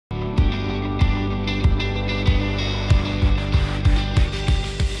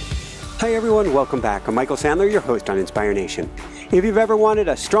Hi everyone, welcome back. I'm Michael Sandler, your host on Inspire Nation. If you've ever wanted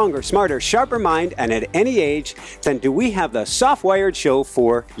a stronger, smarter, sharper mind, and at any age, then do we have the Soft-Wired Show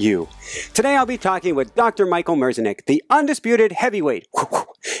for you. Today I'll be talking with Dr. Michael Merzenich, the undisputed heavyweight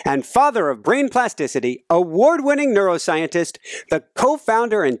and father of brain plasticity, award-winning neuroscientist, the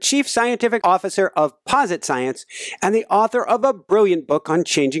co-founder and chief scientific officer of Posit-Science, and the author of a brilliant book on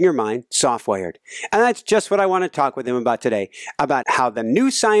changing your mind, Soft-Wired. And that's just what I want to talk with him about today, about how the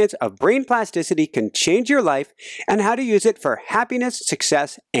new science of brain plasticity can change your life and how to use it for happiness,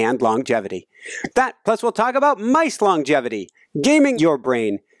 success, and longevity. That, plus we'll talk about mice longevity, gaming your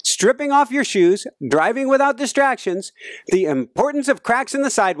brain, stripping off your shoes, driving without distractions, the importance of cracks in the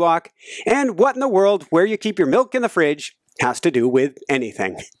sidewalk, and what in the world where you keep your milk in the fridge has to do with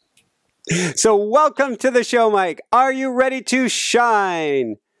anything. So welcome to the show, Mike. Are you ready to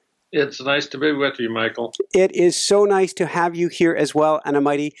shine? It's nice to be with you, Michael. It is so nice to have you here as well, and a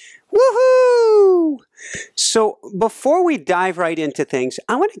mighty woohoo! So before we dive right into things,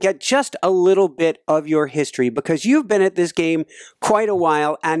 I want to get just a little bit of your history because you've been at this game quite a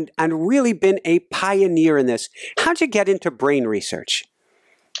while and really been a pioneer in this. How'd you get into brain research?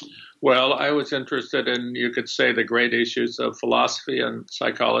 Well, I was interested in, you could say, the great issues of philosophy and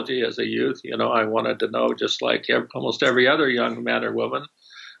psychology as a youth. You know, I wanted to know, just like almost every other young man or woman,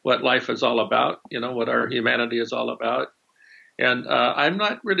 what life is all about, you know, what our humanity is all about. And I'm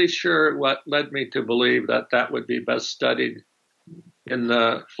not really sure what led me to believe that that would be best studied in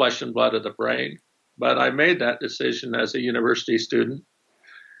the flesh and blood of the brain. But I made that decision as a university student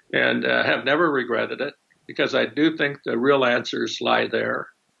and have never regretted it because I do think the real answers lie there.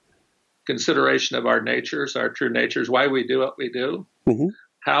 Consideration of our natures, our true natures, why we do what we do,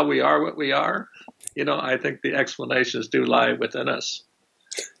 how we are what we are. You know, I think the explanations do lie within us.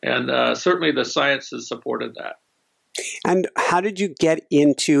 And certainly the science has supported that. And how did you get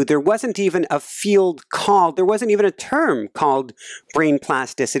into, there wasn't even a field called, there wasn't even a term called brain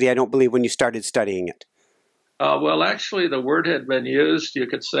plasticity, I don't believe, when you started studying it. Well, actually, the word had been used, you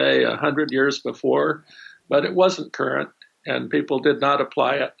could say, 100 years before, but it wasn't current, and people did not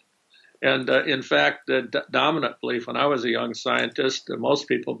apply it. And in fact, the dominant belief when I was a young scientist, most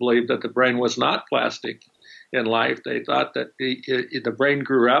people believed that the brain was not plastic in life. They thought that the brain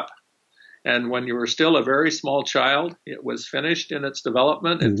grew up. And when you were still a very small child, it was finished in its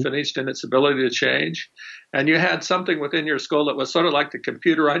development and finished in its ability to change. And you had something within your skull that was sort of like the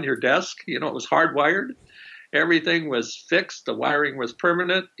computer on your desk. You know, it was hardwired. Everything was fixed. The wiring was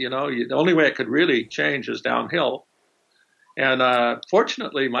permanent. You know, the only way it could really change is downhill. And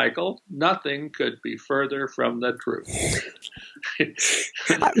fortunately, Michael, nothing could be further from the truth.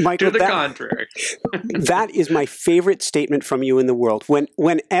 Michael, to the contrary. That is my favorite statement from you in the world.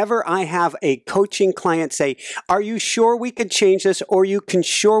 Whenever I have a coaching client say, are you sure we could change this, or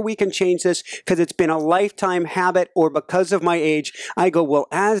sure we can change this because it's been a lifetime habit or because of my age, I go, well,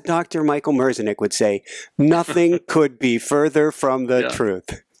 as Dr. Michael Merzenich would say, nothing could be further from the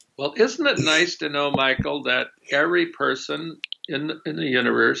truth. Well, isn't it nice to know, Michael, that every person in the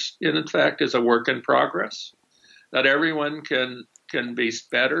universe, in fact, is a work in progress? That everyone can be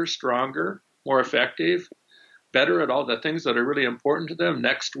better, stronger, more effective, better at all the things that are really important to them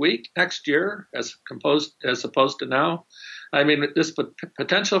next week, next year, as opposed to now. I mean, this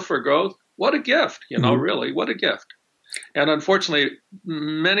potential for growth, what a gift, you know, really, what a gift. And unfortunately,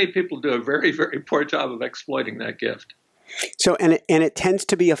 many people do a very, very poor job of exploiting that gift. So, and it tends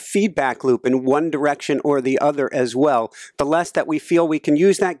to be a feedback loop in one direction or the other as well. The less that we feel we can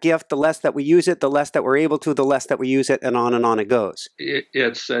use that gift, the less that we use it, the less that we're able to, the less that we use it, and on it goes.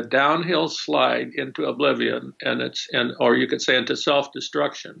 It's a downhill slide into oblivion, or you could say into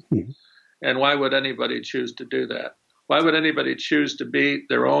self-destruction. And why would anybody choose to do that? Why would anybody choose to be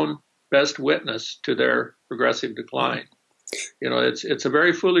their own best witness to their progressive decline? You know, it's a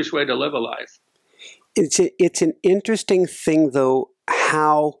very foolish way to live a life. It's an interesting thing, though,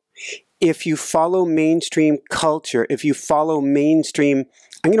 how if you follow mainstream culture, if you follow mainstream,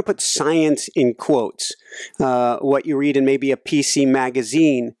 I'm going to put science in quotes, what you read in maybe a PC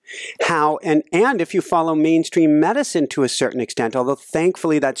magazine, how, and if you follow mainstream medicine to a certain extent, although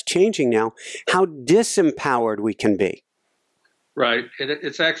thankfully that's changing now, how disempowered we can be. Right.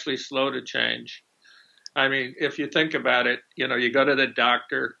 It's actually slow to change. I mean, if you think about it, you know, you go to the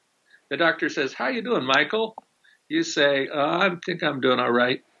doctor. The doctor says, how you doing, Michael? You say, I think I'm doing all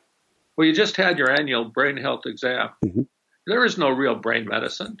right. Well, you just had your annual brain health exam. There is no real brain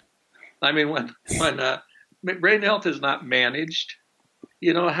medicine. I mean, when brain health is not managed,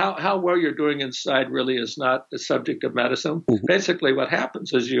 you know, how well you're doing inside really is not the subject of medicine. Basically, what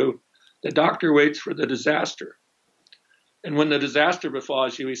happens is the doctor waits for the disaster. And when the disaster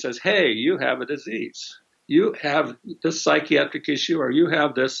befalls you, he says, hey, you have a disease. You have this psychiatric issue, or you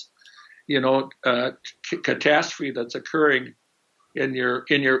have this, catastrophe that's occurring in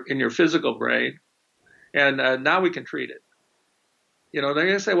your physical brain, and now we can treat it. They're going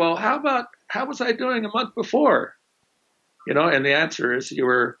to say, well, how was I doing a month before? And the answer is you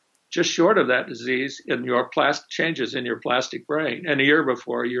were just short of that disease in your changes in your plastic brain, and a year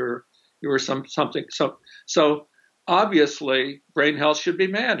before you were something. So obviously, brain health should be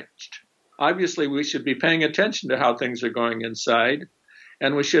managed. Obviously, we should be paying attention to how things are going inside,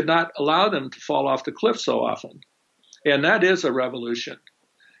 and we should not allow them to fall off the cliff so often. And that is a revolution.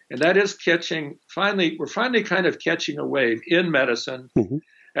 And that is we're finally kind of catching a wave in medicine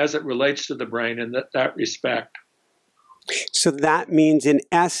as it relates to the brain in that respect. So that means, in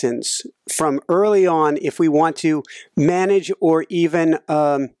essence, from early on, if we want to manage or even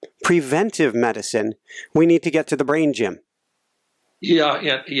preventive medicine, we need to get to the brain gym.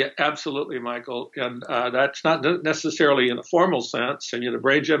 Yeah, absolutely, Michael. And that's not necessarily in a formal sense. And the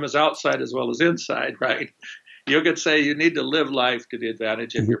brain gym is outside as well as inside, right? You could say you need to live life to the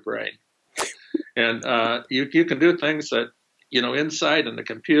advantage of your brain. And you can do things that, inside in the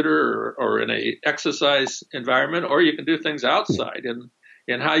computer or in a exercise environment, or you can do things outside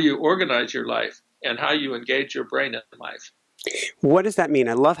in how you organize your life and how you engage your brain in life. What does that mean?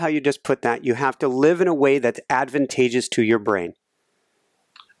 I love how you just put that. You have to live in a way that's advantageous to your brain.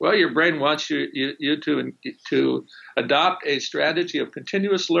 Well, your brain wants you to adopt a strategy of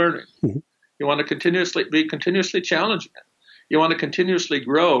continuous learning. You want to be continuously challenging it. You want to continuously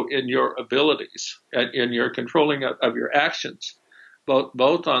grow in your abilities and in your controlling of your actions,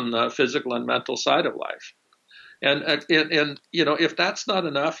 both on the physical and mental side of life. And if that's not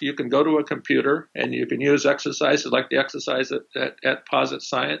enough, you can go to a computer and you can use exercises like the exercise at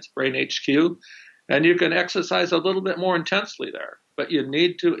Posit-Science, Brain HQ, and you can exercise a little bit more intensely there. But you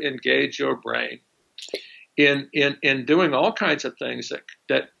need to engage your brain in doing all kinds of things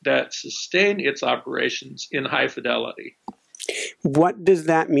that sustain its operations in high fidelity. What does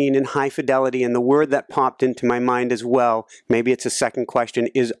that mean in high fidelity? And the word that popped into my mind as well, maybe it's a second question,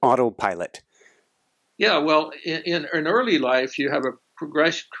 is autopilot. Yeah, well, in early life, you have a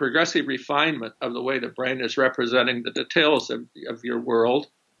progressive refinement of the way the brain is representing the details of your world.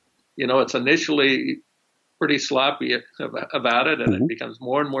 It's initially pretty sloppy about it, and it becomes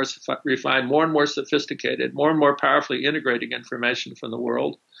more and more refined, more and more sophisticated, more and more powerfully integrating information from the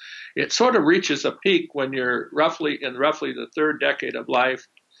world. It sort of reaches a peak when you're roughly the third decade of life,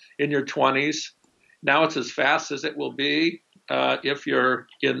 in your 20s. Now it's as fast as it will be if you're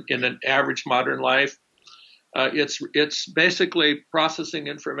in an average modern life. It's basically processing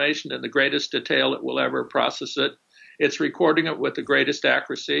information in the greatest detail it will ever process it. It's recording it with the greatest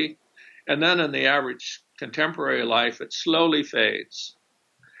accuracy. And then in the average contemporary life, it slowly fades.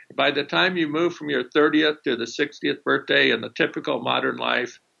 By the time you move from your 30th to the 60th birthday in the typical modern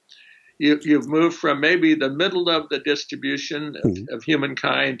life, you've moved from maybe the middle of the distribution of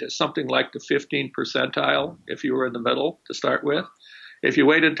humankind to something like the 15th percentile, if you were in the middle to start with. If you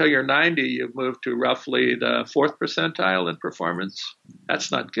wait until you're 90, you've moved to roughly the 4th percentile in performance.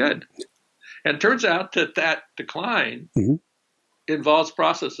 That's not good. And it turns out that decline involves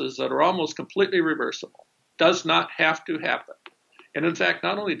processes that are almost completely reversible. Does not have to happen. And in fact,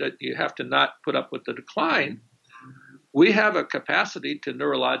 not only do you have to not put up with the decline, we have a capacity to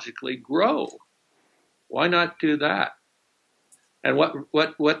neurologically grow. Why not do that? And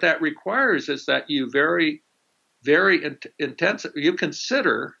what that requires is that you very you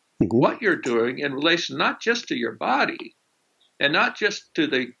consider what you're doing in relation not just to your body, and not just to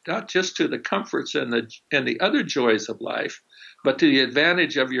the comforts and the other joys of life, but to the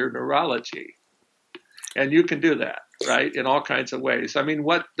advantage of your neurology. And you can do that, right, in all kinds of ways. I mean,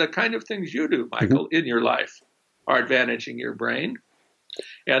 what the kind of things you do, Michael, in your life are advantaging your brain,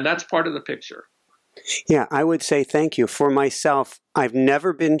 and that's part of the picture. Yeah, I would say thank you. For myself, I've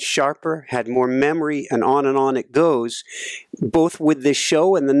never been sharper, had more memory, and on it goes, both with this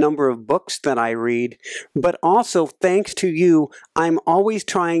show and the number of books that I read, but also thanks to you, I'm always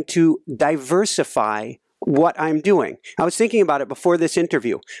trying to diversify what I'm doing. I was thinking about it before this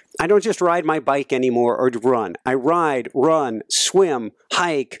interview. I don't just ride my bike anymore or run. I ride, run, swim,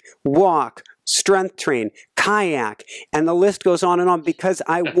 hike, walk, strength train, kayak, and the list goes on because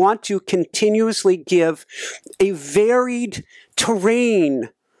I want to continuously give a varied terrain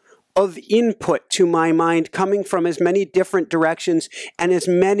of input to my mind coming from as many different directions and as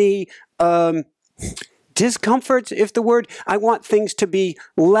many discomfort, if the word, I want things to be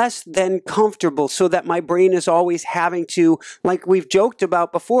less than comfortable so that my brain is always having to, like we've joked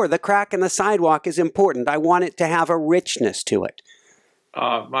about before, the crack in the sidewalk is important. I want it to have a richness to it.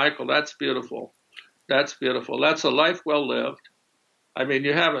 Michael, that's beautiful. That's beautiful. That's a life well lived. I mean,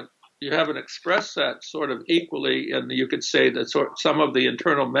 you haven't expressed that sort of equally in, you could say, that some of the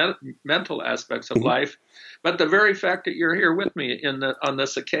internal mental aspects of life, but the very fact that you're here with me on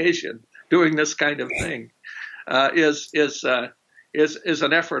this occasion, doing this kind of thing, is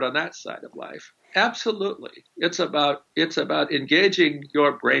an effort on that side of life. Absolutely, it's about engaging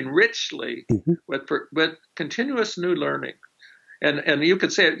your brain richly with continuous new learning. And you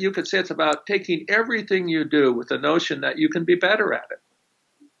could say it's about taking everything you do with the notion that you can be better at it.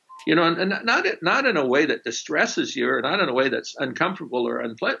 You know, and not in a way that distresses you, or not in a way that's uncomfortable or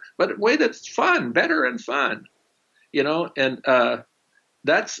unpleasant, but a way that's fun, better and fun. You know, and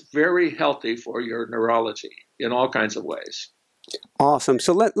that's very healthy for your neurology in all kinds of ways. Awesome.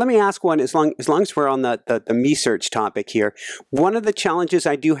 So let me ask one, as long as we're on the me-search topic here. One of the challenges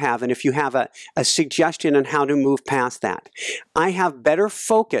I do have, and if you have a suggestion on how to move past that, I have better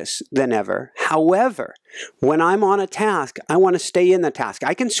focus than ever. However, when I'm on a task, I want to stay in the task.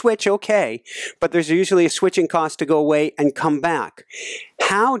 I can switch, okay, but there's usually a switching cost to go away and come back.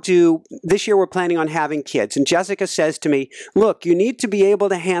 This year we're planning on having kids, and Jessica says to me, look, you need to be able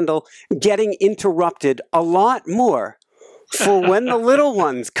to handle getting interrupted a lot more for when the little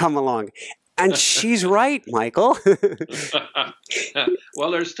ones come along. And she's right, Michael.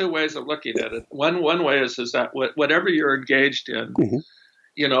 Well, there's two ways of looking at it. One way is that whatever you're engaged in,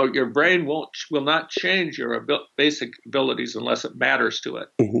 you know, your brain will not change your basic abilities unless it matters to it.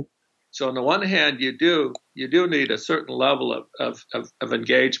 So on the one hand, you do need a certain level of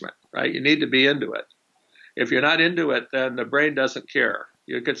engagement, right? You need to be into it. If you're not into it, then the brain doesn't care.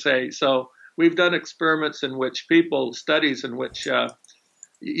 You could say, so we've done experiments in which studies in which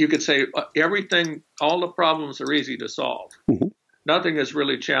you could say everything, all the problems are easy to solve. Nothing is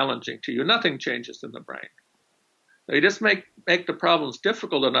really challenging to you. Nothing changes in the brain. They just make the problems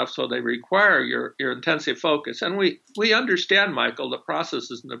difficult enough so they require your intensive focus. And we understand, Michael, the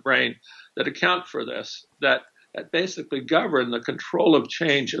processes in the brain that account for this, that basically govern the control of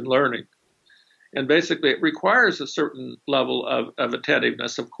change and learning. And basically, it requires a certain level of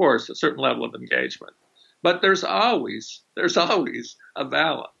attentiveness, of course, a certain level of engagement. But there's always a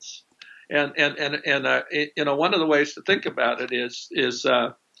balance. And you know, one of the ways to think about it is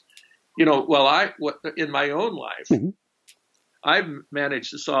you know, in my own life, I've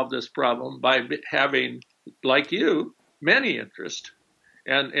managed to solve this problem by having, like you, many interests,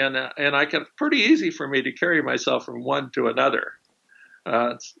 and I can pretty easy for me to carry myself from one to another.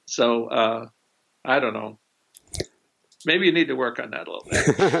 I don't know. Maybe you need to work on that a little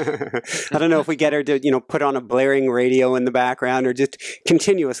bit. I don't know if we get her to, you know, put on a blaring radio in the background, or just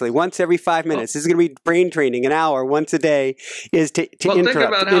continuously, once every 5 minutes. This is going to be brain training, an hour, once a day, is to interrupt. Think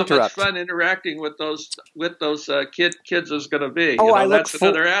about how much fun interacting with those kids is going to be. Oh, that's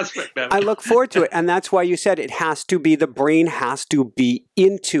another aspect of it. I look forward to it, and that's why you said it has to be, the brain has to be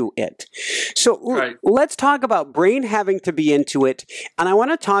into it. So let's talk about brain having to be into it, and I want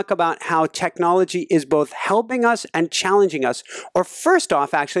to talk about how technology is both helping us and challenging us. Or first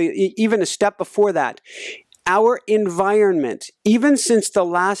off, actually, even a step before that, our environment, even since the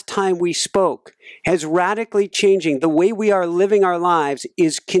last time we spoke, has radically changing. The way we are living our lives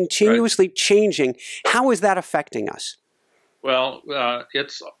is continuously changing. How is that affecting us? Well,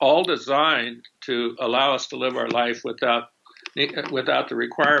 it's all designed to allow us to live our life without the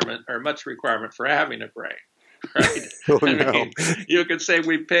requirement, or much requirement, for having a brain. Right? I mean, you could say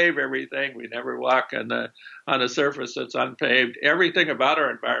we pave everything. We never walk on a surface that's unpaved. Everything about our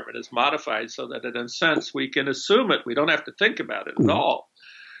environment is modified so that, in a sense, we can assume it. We don't have to think about it at all.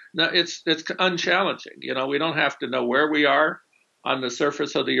 Now, it's unchallenging. You know, we don't have to know where we are on the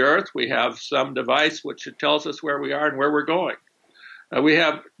surface of the earth. We have some device which tells us where we are and where we're going. We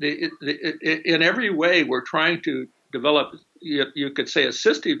have in every way we're trying to develop, you could say,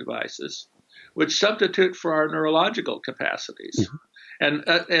 assistive devices which substitute for our neurological capacities. And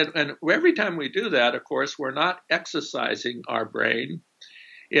every time we do that, of course, we're not exercising our brain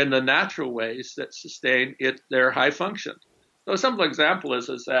in the natural ways that sustain their high function. So a simple example is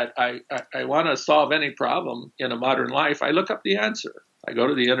that I want to solve any problem in a modern life. I look up the answer. I go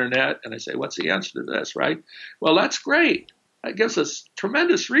to the internet and I say, what's the answer to this, right? Well, that's great. That gives us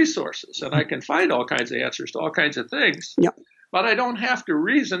tremendous resources, and I can find all kinds of answers to all kinds of things. But I don't have to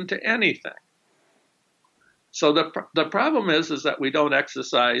reason to anything. So the problem is that we don't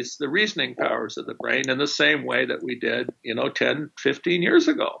exercise the reasoning powers of the brain in the same way that we did, 10, 15 years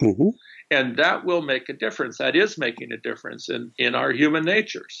ago. And that will make a difference. That is making a difference in our human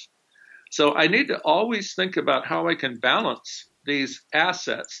natures. So I need to always think about how I can balance these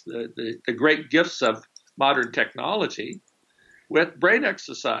assets, the great gifts of modern technology, with brain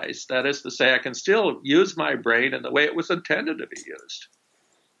exercise. That is to say, I can still use my brain in the way it was intended to be used.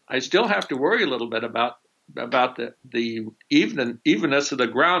 I still have to worry a little bit about the evenness of the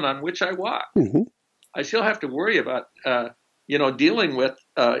ground on which I walk. Mm-hmm. I still have to worry about dealing with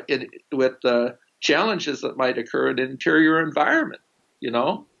challenges that might occur in an interior environment.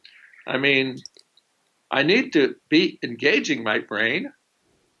 I mean, I need to be engaging my brain.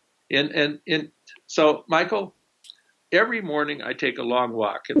 So, Michael, every morning I take a long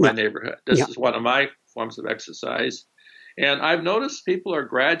walk in my neighborhood. This is one of my forms of exercise. And I've noticed people are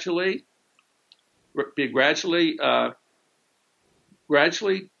gradually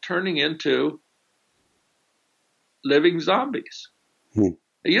turning into living zombies. It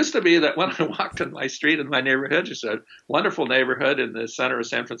used to be that when I walked in my street in my neighborhood, it's a wonderful neighborhood in the center of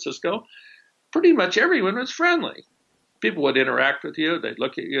San Francisco, pretty much everyone was friendly. People would interact with you. They'd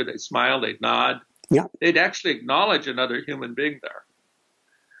look at you. They'd smile. They'd nod. Yeah. They'd actually acknowledge another human being there.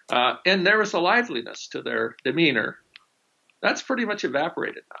 And there was a liveliness to their demeanor. That's pretty much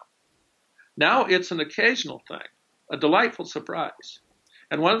evaporated now. Now it's an occasional thing, a delightful surprise.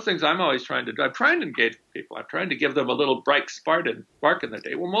 And one of the things I'm always trying to do, I'm trying to engage with people. I'm trying to give them a little bright spark in their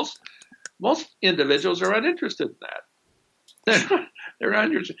day. Well, most individuals are uninterested in that.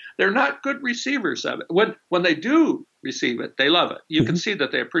 They're not good receivers of it. When they do receive it, they love it. You can see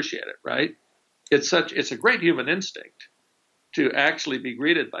that they appreciate it, right? It's a great human instinct to actually be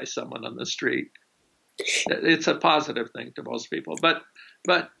greeted by someone on the street. It's a positive thing to most people, but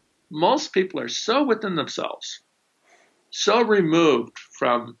most people are so within themselves, so removed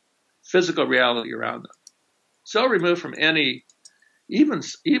from physical reality around them, so removed from any even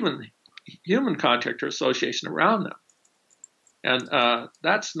human contact or association around them. And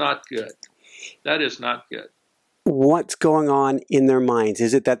that's not good. That is not good. What's going on in their minds?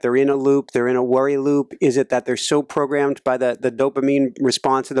 Is it that they're in a loop, they're in a worry loop? Is it that they're so programmed by the dopamine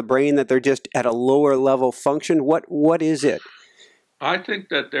response of the brain that they're just at a lower level function? What is it? I think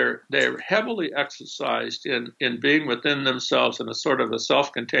that they're heavily exercised in being within themselves in a sort of a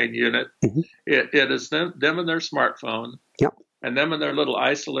self-contained unit. Mm-hmm. It is them and their smartphone, and them and their little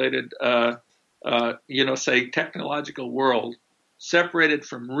isolated, say technological world, separated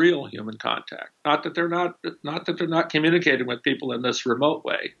from real human contact. Not that they're not communicating with people in this remote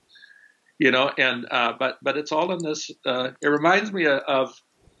way, but it's all in this. It reminds me of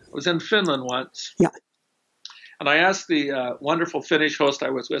I was in Finland once. Yeah. And I asked the wonderful Finnish host I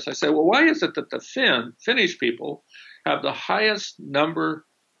was with, I said, well, why is it that the Finnish people have the highest number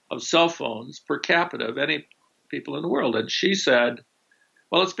of cell phones per capita of any people in the world? And she said,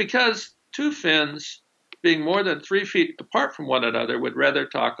 well, it's because two Finns being more than 3 feet apart from one another would rather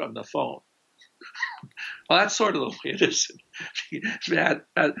talk on the phone. Well, that's sort of the way it is. The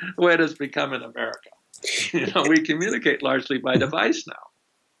way it has become in America. We communicate largely by device now.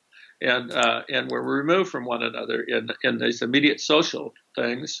 And we're removed from one another in these immediate social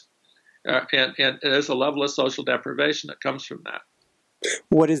things, and there's a level of social deprivation that comes from that.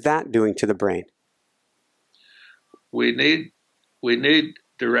 What is that doing to the brain? We need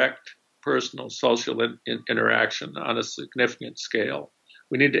direct personal social interaction on a significant scale.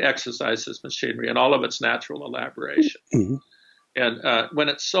 We need to exercise this machinery and all of its natural elaboration. Mm-hmm. And when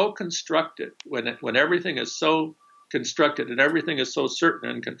it's so constructed, when everything is so constructed and everything is so certain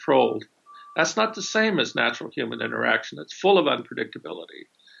and controlled, that's not the same as natural human interaction. It's full of unpredictability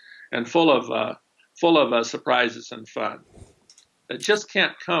and full of surprises and fun. It just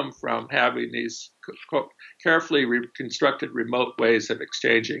can't come from having these carefully reconstructed remote ways of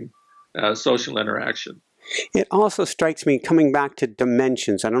exchanging social interaction. It also strikes me, coming back to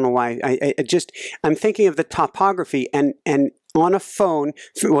dimensions, I don't know why, I'm thinking of the topography and on a phone,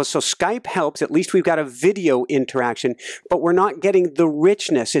 well, so Skype helps, at least we've got a video interaction, but we're not getting the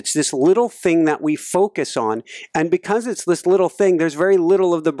richness. It's this little thing that we focus on, and because it's this little thing, there's very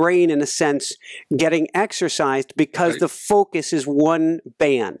little of the brain, in a sense, getting exercised because the focus is one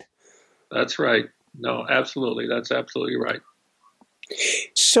band. That's right. No, absolutely. That's absolutely right.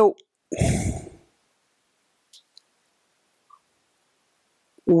 So,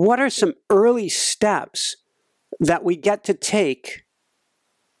 what are some early steps that we get to take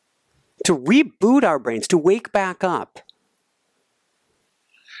to reboot our brains, to wake back up?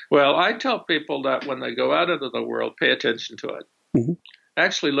 Well, I tell people that when they go out into the world, pay attention to it. Mm-hmm.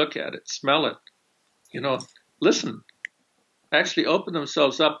 Actually look at it, smell it, listen. Actually open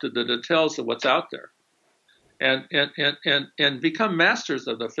themselves up to the details of what's out there. and become masters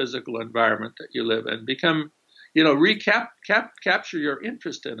of the physical environment that you live in. Become, capture your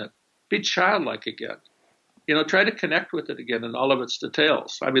interest in it. Be childlike again. Try to connect with it again in all of its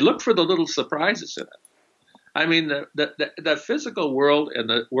details. I mean, look for the little surprises in it. I mean, the physical world and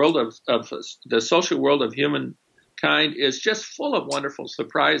the world of the social world of humankind is just full of wonderful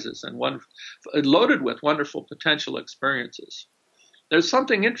surprises and loaded with wonderful potential experiences. There's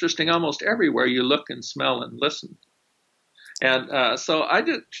something interesting almost everywhere you look and smell and listen. And so I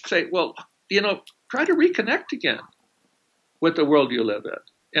just say, well, try to reconnect again with the world you live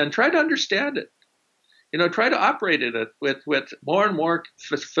in and try to understand it. Try to operate in it with more and more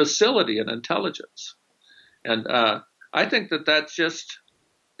facility and intelligence. And I think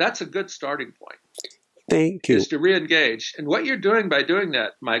that's a good starting point. Thank you. Is to re-engage. And what you're doing by doing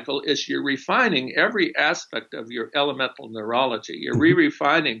that, Michael, is you're refining every aspect of your elemental neurology. You're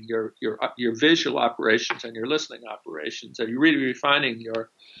re-refining your visual operations and your listening operations. And you're re-refining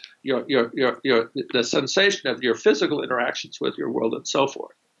the sensation of your physical interactions with your world and so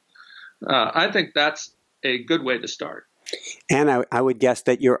forth. I think that's a good way to start. And I would guess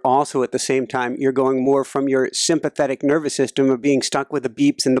that you're also at the same time, you're going more from your sympathetic nervous system of being stuck with the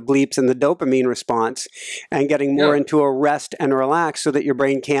beeps and the bleeps and the dopamine response and getting more into a rest and relax so that your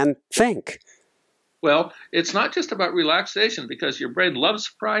brain can think. Well, it's not just about relaxation because your brain loves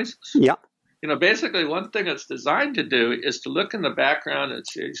surprises. Yeah. Basically one thing it's designed to do is to look in the background.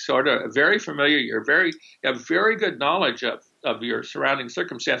 It's sort of very familiar. You have very good knowledge of your surrounding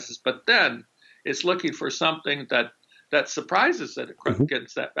circumstances, but then it's looking for something that surprises it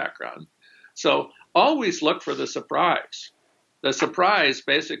against that background. So always look for the surprise. The surprise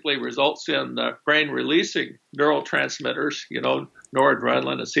basically results in the brain releasing neurotransmitters,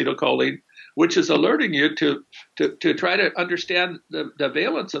 noradrenaline, acetylcholine, which is alerting you to try to understand the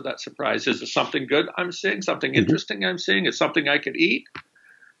valence of that surprise. Is it something good I'm seeing, something interesting I'm seeing? Is it something I could eat?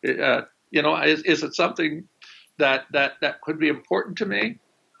 Is it something that could be important to me?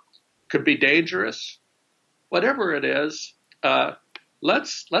 Could be dangerous? Whatever it is,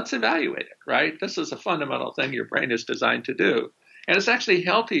 let's evaluate it, right? This is a fundamental thing your brain is designed to do. And it's actually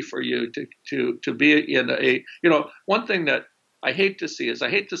healthy for you to be in one thing that I hate to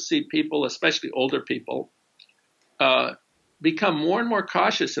see people, especially older people, become more and more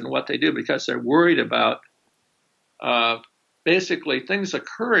cautious in what they do because they're worried about basically things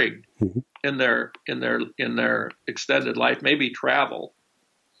occurring in their extended life, maybe travel,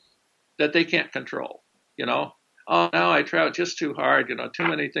 that they can't control. Oh, now I travel just too hard, too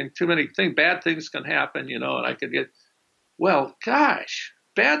many things, bad things can happen, and I could get, well, gosh,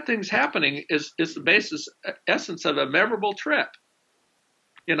 bad things happening is the essence of a memorable trip.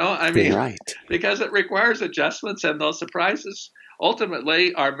 Right. Because it requires adjustments, and those surprises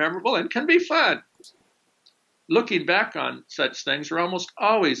ultimately are memorable and can be fun. Looking back on such things are almost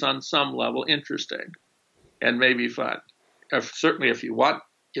always on some level interesting and maybe fun. Certainly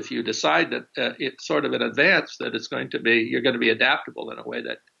if you decide that it's sort of in advance that you're going to be adaptable in a way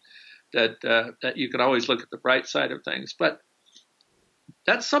that you can always look at the bright side of things. But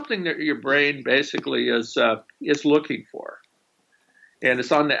that's something that your brain basically is looking for, and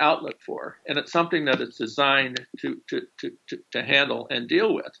it's on the outlook for, and it's something that it's designed to handle and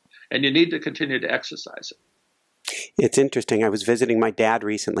deal with, and you need to continue to exercise it. It's interesting. I was visiting my dad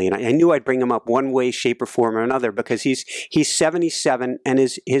recently, and I knew I'd bring him up one way, shape, or form or another because he's 77 and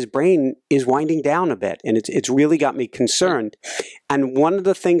his brain is winding down a bit, and it's really got me concerned. And one of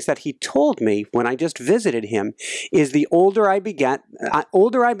the things that he told me when I just visited him is the older I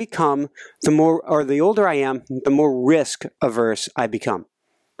become, the older I am, the more risk averse I become.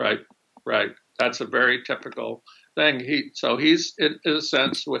 Right. That's a very typical thing. He's in a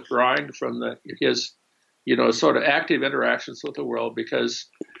sense withdrawing from his sort of active interactions with the world because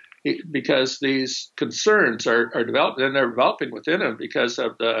these concerns are developed, and they're developing within him because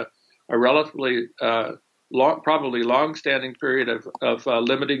of a relatively probably long-standing period of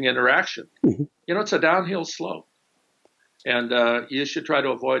limiting interaction. It's a downhill slope, and you should try to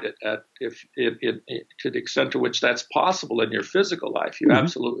avoid it to the extent to which that's possible in your physical life. You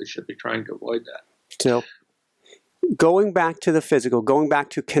absolutely should be trying to avoid that. So, going back to the physical, going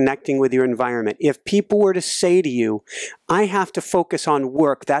back to connecting with your environment, if people were to say to you, I have to focus on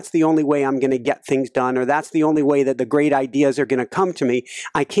work, that's the only way I'm going to get things done, or that's the only way that the great ideas are going to come to me,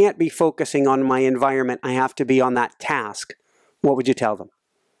 I can't be focusing on my environment, I have to be on that task, what would you tell them?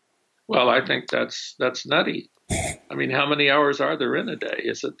 Well, I think that's nutty. I mean, how many hours are there in a day?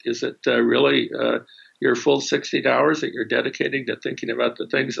 Is it really your full 16 hours that you're dedicating to thinking about the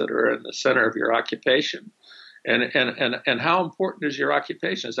things that are in the center of your occupation? And how important is your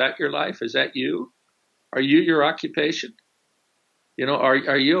occupation? Is that your life? Is that you? Are you your occupation? You know,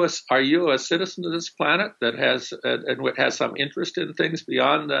 are you a citizen of this planet that has some interest in things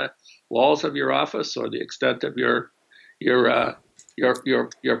beyond the walls of your office or the extent of your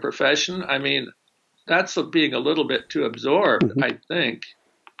profession? I mean, that's being a little bit too absorbed, I think,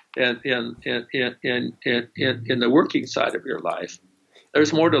 in the working side of your life.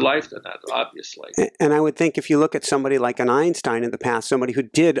 There's more to life than that, obviously. And I would think if you look at somebody like an Einstein in the past, somebody who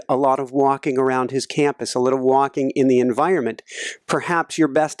did a lot of walking around his campus, a little walking in the environment, perhaps your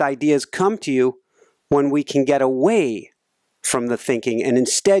best ideas come to you when we can get away from the thinking and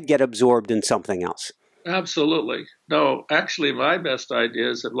instead get absorbed in something else. Absolutely. No, actually, my best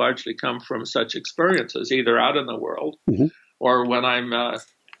ideas have largely come from such experiences, either out in the world or when I'm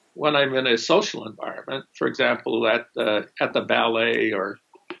in a social environment. For example, at the ballet, or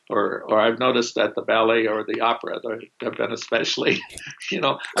I've noticed at the ballet or the opera, there have been especially,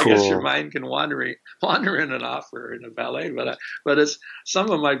 I guess your mind can wander in and off or in a ballet, but it's some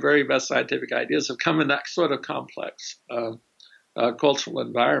of my very best scientific ideas have come in that sort of complex cultural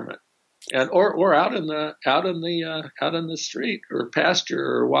environment. And or out in the street or pasture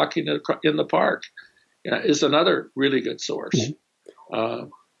or walking in the park, is another really good source.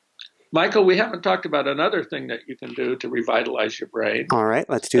 Michael, we haven't talked about another thing that you can do to revitalize your brain. All right,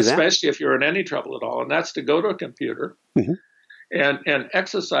 let's do that. Especially if you're in any trouble at all, and that's to go to a computer and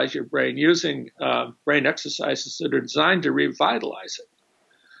exercise your brain using brain exercises that are designed to revitalize it.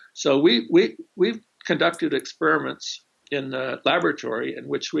 So we've conducted experiments in the laboratory in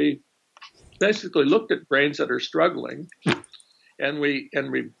which we basically looked at brains that are struggling, and we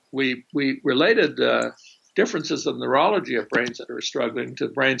related differences in neurology of brains that are struggling to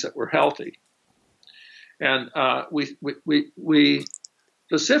brains that were healthy. And we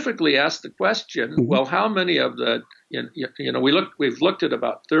specifically asked the question, well, how many of the, we've looked at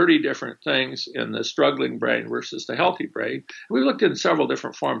about 30 different things in the struggling brain versus the healthy brain. We looked in several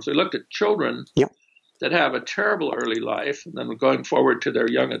different forms. We looked at children that have a terrible early life and then going forward to their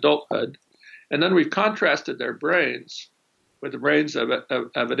young adulthood. And then we've contrasted their brains with the brains of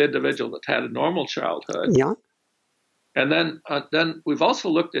an individual that had a normal childhood. Yeah. And then we've also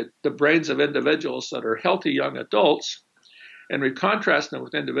looked at the brains of individuals that are healthy young adults, and we've contrasted them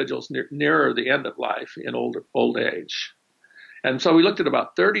with individuals nearer the end of life in old age. And so we looked at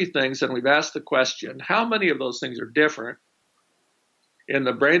about 30 things, and we've asked the question, how many of those things are different in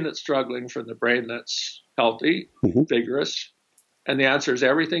the brain that's struggling from the brain that's healthy, vigorous? And the answer is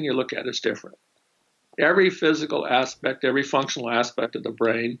everything you look at is different. Every physical aspect, every functional aspect of the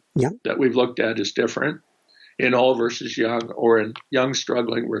brain that we've looked at is different in old versus young, or in young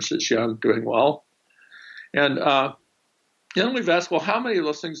struggling versus young doing well. And then we've asked, well, how many of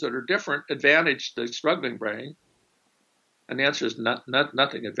those things that are different advantage the struggling brain? And the answer is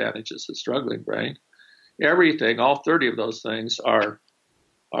nothing advantages the struggling brain. Everything, all 30 of those things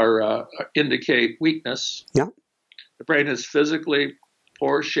indicate weakness. Yeah. The brain is physically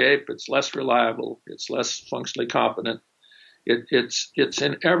poor shape, it's less reliable, it's less functionally competent. It's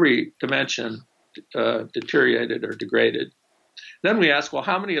in every dimension deteriorated or degraded. Then we ask, well,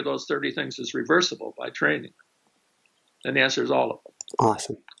 how many of those 30 things is reversible by training? And the answer is all of them.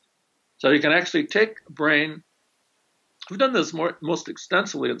 Awesome. So you can actually take a brain. We've done this most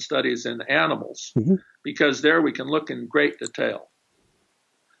extensively in studies in animals, because there we can look in great detail.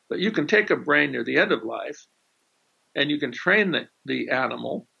 But you can take a brain near the end of life, and you can train the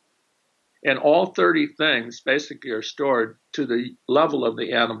animal, and all 30 things basically are stored to the level of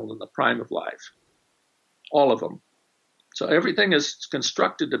the animal in the prime of life. All of them. So everything is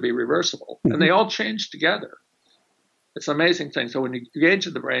constructed to be reversible, and they all change together. It's an amazing thing. So when you engage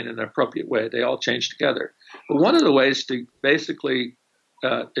the brain in an appropriate way, they all change together. But one of the ways to basically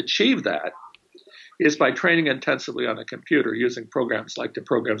achieve that is by training intensively on a computer using programs like the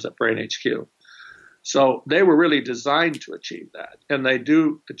programs at Brain HQ. So they were really designed to achieve that, and they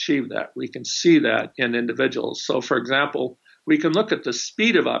do achieve that. We can see that in individuals. So, for example, we can look at the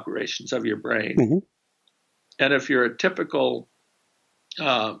speed of operations of your brain. And if you're a typical,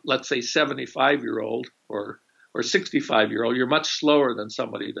 let's say, 75-year-old or 65-year-old, you're much slower than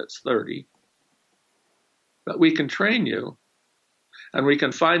somebody that's 30. But we can train you, and we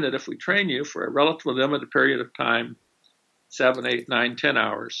can find that if we train you for a relatively limited period of time, 7, 8, 9, 10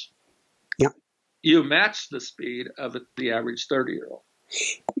 hours, you match the speed of the average 30-year-old.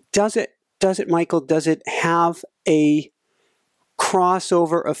 Does it, Michael, does it have a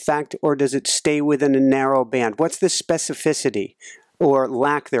crossover effect, or does it stay within a narrow band? What's the specificity or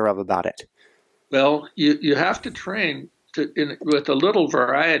lack thereof about it? Well, you have to train with a little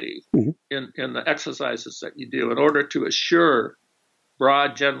variety in the exercises that you do in order to assure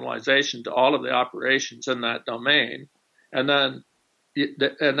broad generalization to all of the operations in that domain, and then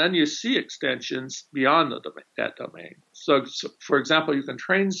you see extensions beyond that domain. So, for example, you can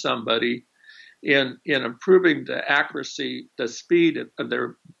train somebody in improving the accuracy, the speed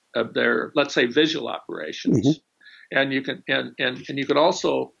of their let's say visual operations, and you can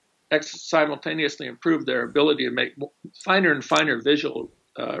also simultaneously improve their ability to make finer and finer visual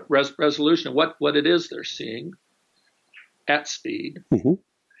resolution of what it is they're seeing at speed.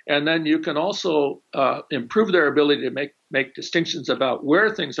 And then you can also improve their ability to make distinctions about where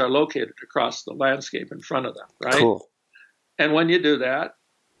things are located across the landscape in front of them, right? Cool. And when you do that,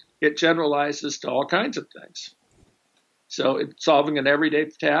 it generalizes to all kinds of things. So it's solving an everyday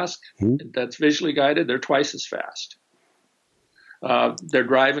task that's visually guided, they're twice as fast. Their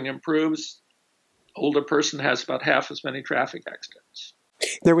driving improves. Older person has about half as many traffic accidents.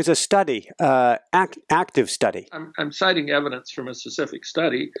 There was a study, active study. I'm citing evidence from a specific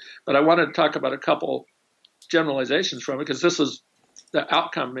study, but I wanted to talk about a couple generalizations from it because this is the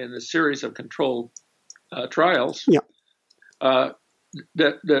outcome in a series of controlled trials. Yeah.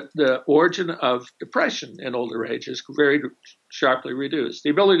 The origin of depression in older age is very sharply reduced. The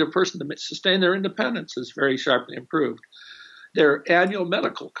ability of a person to sustain their independence is very sharply improved. Their annual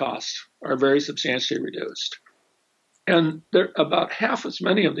medical costs are very substantially reduced. And there about half as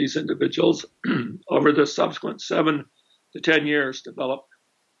many of these individuals over the subsequent 7 to 10 years develop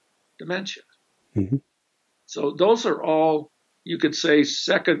dementia. So those are all, you could say,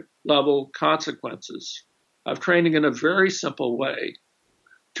 second level consequences of training in a very simple way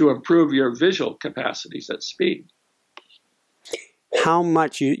to improve your visual capacities at speed. How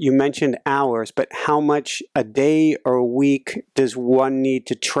much, you mentioned hours, but how much a day or a week does one need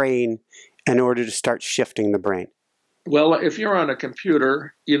to train in order to start shifting the brain? Well, if you're on a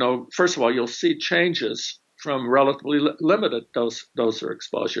computer, first of all, you'll see changes from relatively limited dose or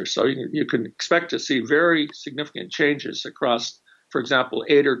exposure. So you can expect to see very significant changes across, for example,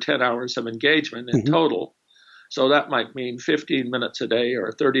 8 or 10 hours of engagement in total. So that might mean 15 minutes a day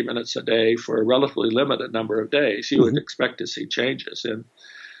or 30 minutes a day for a relatively limited number of days. You would expect to see changes.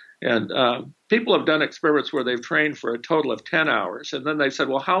 And people have done experiments where they've trained for a total of 10 hours. And then they said,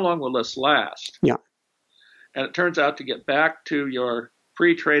 well, how long will this last? Yeah. And it turns out to get back to your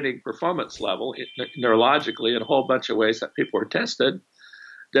pre-training performance level, neurologically, in a whole bunch of ways that people were tested,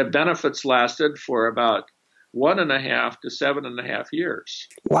 the benefits lasted for about 1.5 to 7.5 years.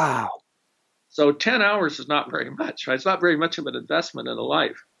 Wow. So 10 hours is not very much, right? It's not very much of an investment in a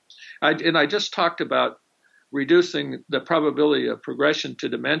life. I just talked about reducing the probability of progression to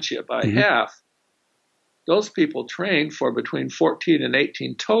dementia by half. Those people trained for between 14 and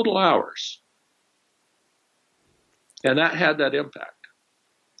 18 total hours. And that had that impact.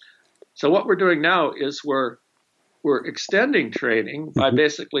 So what we're doing now is we're extending training by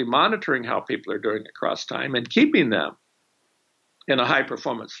basically monitoring how people are doing across time and keeping them in a high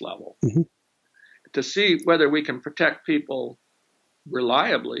performance level to see whether we can protect people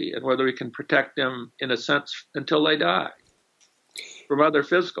reliably and whether we can protect them in a sense until they die from other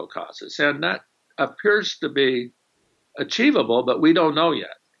physical causes. And that appears to be achievable, but we don't know yet.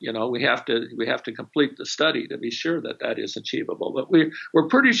 We have to complete the study to be sure that that is achievable. But we're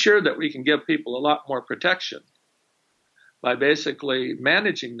pretty sure that we can give people a lot more protection by basically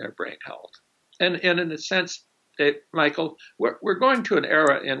managing their brain health. And in a sense, Michael, we're going to an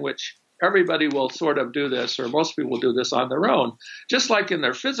era in which everybody will sort of do this, or most people will do this on their own. Just like in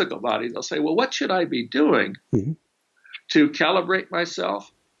their physical body, they'll say, well, what should I be doing to calibrate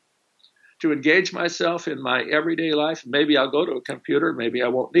myself, to engage myself in my everyday life? Maybe I'll go to a computer. Maybe I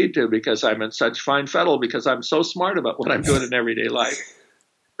won't need to because I'm in such fine fettle because I'm so smart about what I'm doing in everyday life,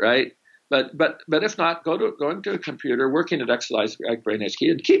 right? But if not, going to a computer, working at exercise like brain HQ,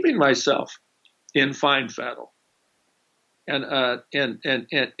 and keeping myself in fine fettle, and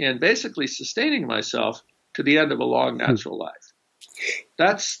basically sustaining myself to the end of a long natural life.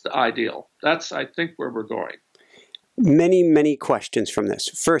 That's the ideal. That's, I think, where we're going. Many questions from this.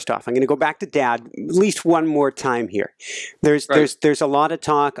 First off, I'm going to go back to Dad at least one more time here. There's a lot of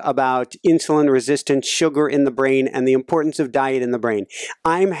talk about insulin resistance, sugar in the brain, and the importance of diet in the brain.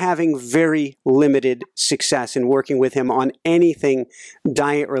 I'm having very limited success in working with him on anything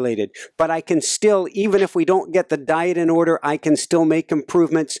diet related, but I can still, even if we don't get the diet in order, I can still make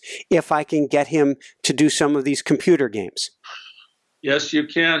improvements if I can get him to do some of these computer games. Yes, you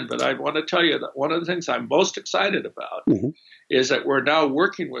can, but I want to tell you that one of the things I'm most excited about is that we're now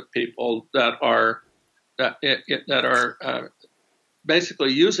working with people that are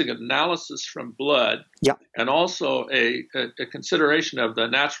basically using analysis from blood and also a consideration of the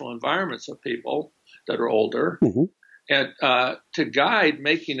natural environments of people that are older and to guide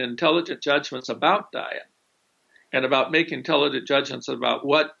making intelligent judgments about diet and about making intelligent judgments about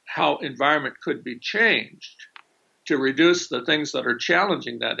how environment could be changed to reduce the things that are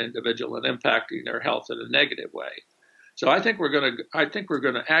challenging that individual and impacting their health in a negative way. So I think we're going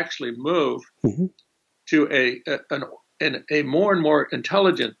to actually move to a more and more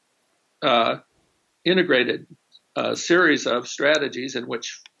intelligent, integrated series of strategies in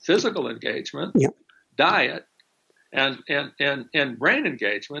which physical engagement, diet, and brain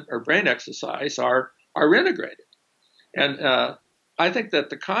engagement or brain exercise are integrated. And I think that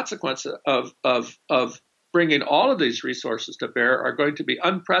the consequence of bringing all of these resources to bear are going to be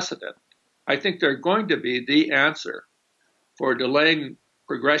unprecedented. I think they're going to be the answer for delaying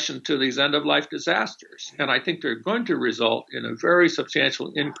progression to these end-of-life disasters. And I think they're going to result in a very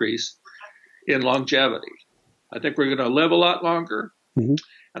substantial increase in longevity. I think we're going to live a lot longer, and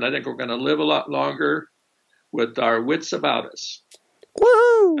I think we're going to live a lot longer with our wits about us.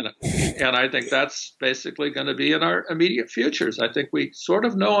 Woohoo! And I think that's basically going to be in our immediate futures. I think we sort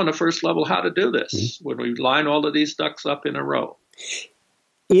of know on a first level how to do this when we line all of these ducks up in a row.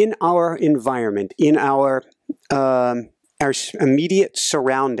 In our environment, in our immediate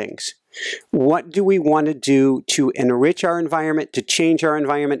surroundings, what do we want to do to enrich our environment, to change our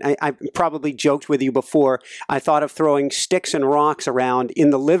environment? I probably joked with you before. I thought of throwing sticks and rocks around in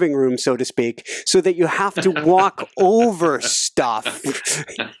the living room, so to speak, so that you have to walk over stuff.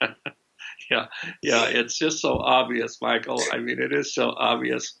 Yeah, it's just so obvious, Michael. I mean, it is so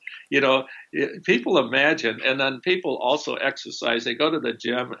obvious. You know, people imagine, and then people also exercise. They go to the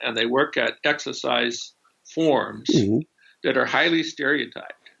gym and they work at exercise forms that are highly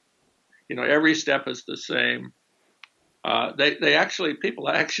stereotyped. You know, every step is the same. People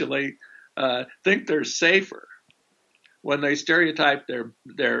actually think they're safer when they stereotype their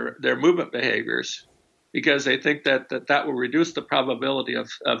movement behaviors, because they think that will reduce the probability of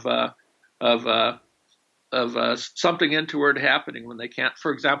something untoward happening when they can't,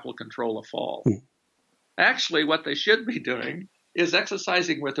 for example, control a fall. Actually, what they should be doing is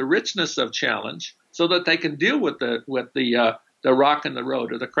exercising with a richness of challenge so that they can deal with the rock in the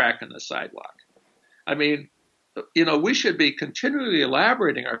road or the crack in the sidewalk. I mean, you know, we should be continually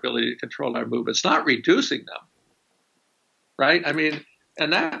elaborating our ability to control our movements, not reducing them, right? I mean,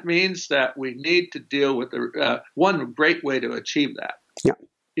 and that means that we need to deal with one great way to achieve that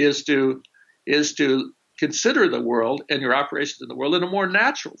is to consider the world and your operations in the world in a more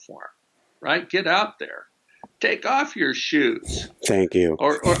natural form, right? Get out there. Take off your shoes. Thank you.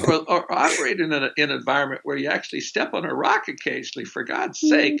 Or operate in an environment where you actually step on a rock occasionally, for God's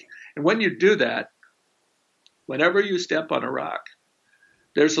sake. And when you do that, whenever you step on a rock,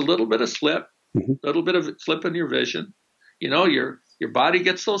 there's a little bit of slip, little bit of slip in your vision. You know, your body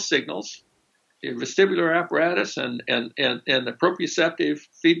gets those signals. Your vestibular apparatus and the proprioceptive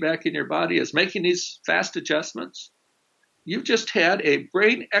feedback in your body is making these fast adjustments. You've just had a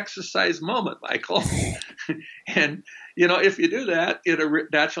brain exercise moment, Michael. And, you know, if you do that in a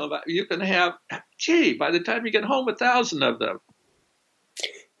natural environment, you can have, by the time you get home, 1,000 of them.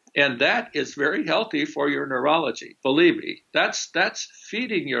 And that is very healthy for your neurology. Believe me, that's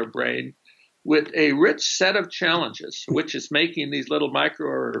feeding your brain with a rich set of challenges, which is making these little micro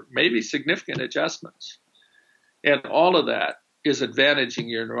or maybe significant adjustments. And all of that is advantaging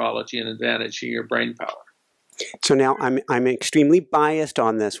your neurology and advantaging your brain power. So now I'm extremely biased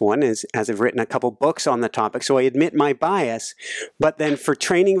on this one, as I've written a couple books on the topic, so I admit my bias. But then for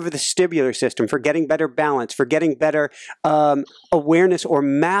training of the vestibular system, for getting better balance, for getting better awareness or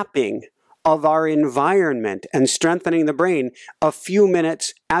mapping of our environment and strengthening the brain, a few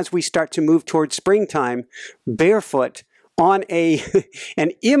minutes as we start to move towards springtime, barefoot on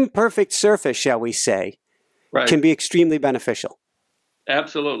an imperfect surface, shall we say, can be extremely beneficial.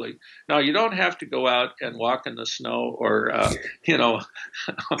 Absolutely. Now, you don't have to go out and walk in the snow or, or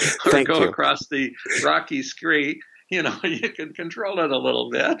go across the rocky scree. You know, you can control it a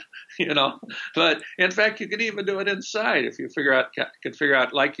little bit, you know. But in fact, you can even do it inside if you can figure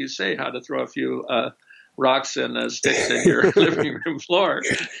out, like you say, how to throw a few rocks and sticks in your living room floor.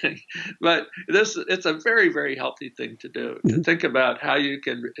 But it's a very, very healthy thing to do, to think about how you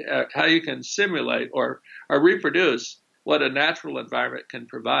can simulate or reproduce what a natural environment can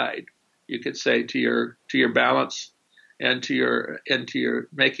provide. You could say to your balance and to your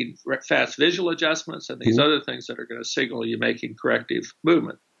making fast visual adjustments and these other things that are going to signal you making corrective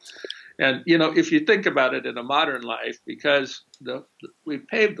movement. And, you know, if you think about it in a modern life, because we've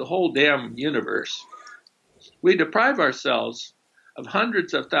paved the whole damn universe, we deprive ourselves of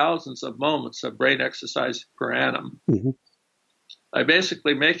hundreds of thousands of moments of brain exercise per annum by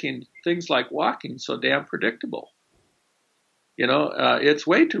basically making things like walking so damn predictable. It's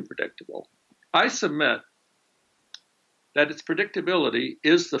way too predictable. I submit that its predictability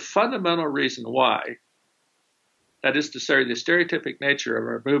is the fundamental reason why, that is to say, the stereotypic nature of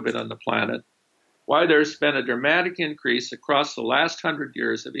our movement on the planet, why there's been a dramatic increase across the last 100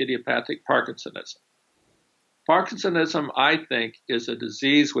 years of idiopathic Parkinsonism. Parkinsonism, I think, is a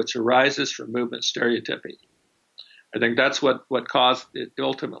disease which arises from movement stereotypy. I think that's what caused it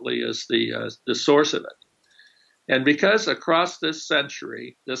ultimately is the source of it. And because across this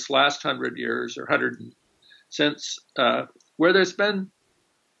century, this last 100 years or 100 since, where there's been,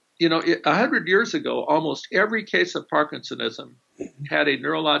 100 years ago, almost every case of Parkinsonism had a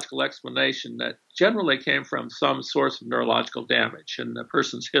neurological explanation that generally came from some source of neurological damage in the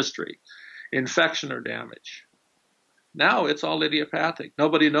person's history, infection or damage. Now it's all idiopathic.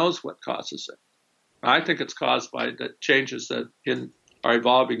 Nobody knows what causes it. I think it's caused by the changes that in our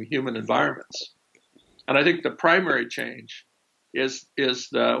evolving human environments. And I think the primary change is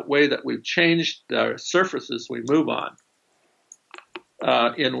the way that we've changed the surfaces we move on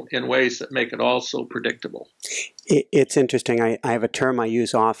in ways that make it all so predictable. It's interesting. I have a term I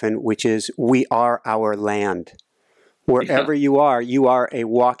use often, which is we are our land. Wherever you are a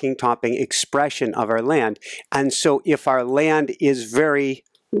walking, talking expression of our land. And so if our land is very,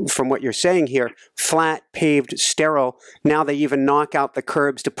 from what you're saying here, flat, paved, sterile, now they even knock out the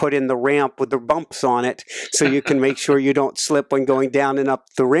curbs to put in the ramp with the bumps on it so you can make sure you don't slip when going down and up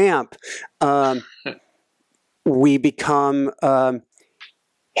the ramp. We become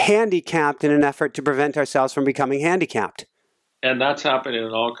handicapped in an effort to prevent ourselves from becoming handicapped. And that's happening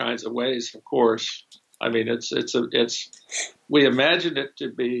in all kinds of ways, of course. I mean, we imagine it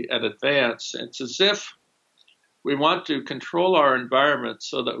to be an advance. It's as if we want to control our environment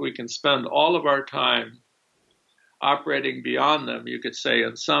so that we can spend all of our time operating beyond them, you could say,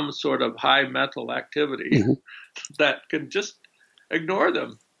 in some sort of high mental activity that can just ignore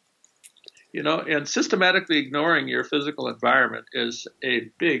them. And systematically ignoring your physical environment is a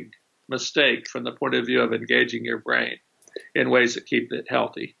big mistake from the point of view of engaging your brain in ways that keep it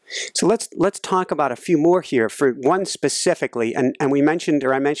healthy. So let's talk about a few more here. For one specifically, and we mentioned,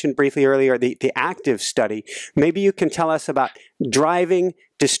 or I mentioned briefly earlier, the active study. Maybe you can tell us about driving,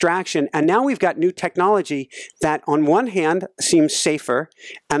 distraction, and now we've got new technology that on one hand seems safer,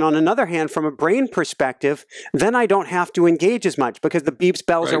 and on another hand, from a brain perspective, then I don't have to engage as much because the beeps,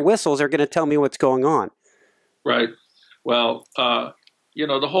 bells, or whistles are going to tell me what's going on. Right. Well,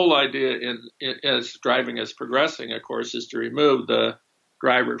 the whole idea as driving is progressing, of course, is to remove the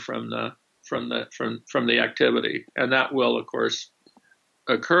driver from the activity, and that will, of course,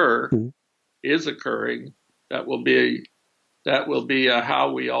 occur, is occurring. That will be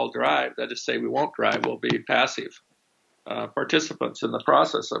how we all drive. That is to say, we won't drive. We'll be passive participants in the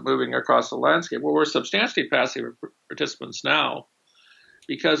process of moving across the landscape. Well, we're substantially passive participants now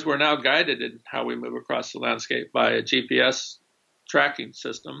because we're now guided in how we move across the landscape by a GPS tracking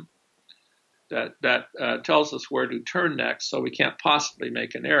system that tells us where to turn next, so we can't possibly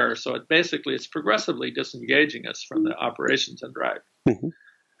make an error. So it's progressively disengaging us from the operations and drive.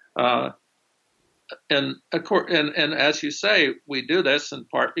 And as you say, we do this in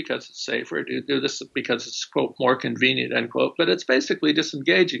part because it's safer. We do this because it's, quote, more convenient, end quote. But it's basically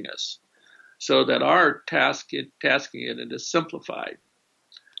disengaging us so that our tasking it is simplified.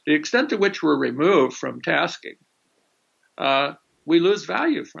 The extent to which we're removed from tasking, we lose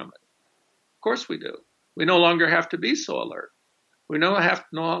value from it. Of course we do. We no longer have to be so alert. We no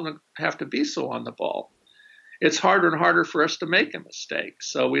longer have to be so on the ball. It's harder and harder for us to make a mistake.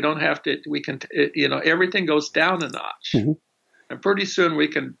 So we don't have to. We can. Everything goes down a notch, and pretty soon we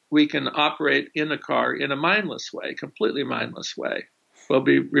can operate in a car in a mindless way, completely mindless way. We'll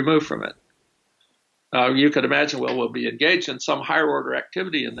be removed from it. You could imagine, we'll be engaged in some higher order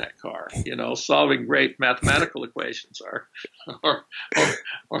activity in that car, solving great mathematical equations or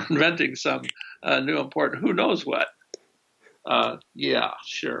inventing some new important, who knows what. Yeah,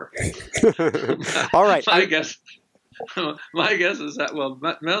 sure. All right. My guess is that,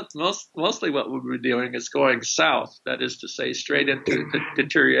 mostly what we'll be doing is going south. That is to say, straight into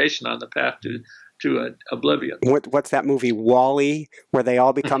deterioration on the path to oblivion. What's that movie, WALL-E, where they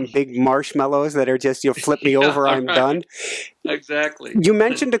all become big marshmallows that are just, flip me over, I'm done? Exactly. You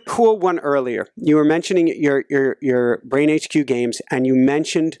mentioned a cool one earlier. You were mentioning your Brain HQ games, and you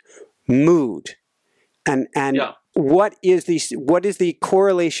mentioned mood. And what is the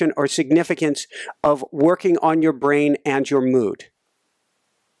correlation or significance of working on your brain and your mood?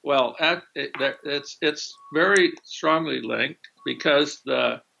 Well, it's very strongly linked because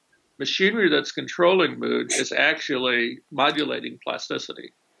the machinery that's controlling mood is actually modulating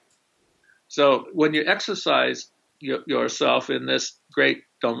plasticity. So when you exercise yourself in this great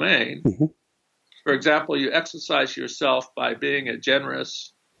domain. Mm-hmm. For example, you exercise yourself by being a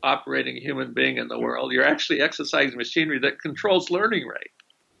generous, operating human being in the world. You're actually exercising machinery that controls learning rate.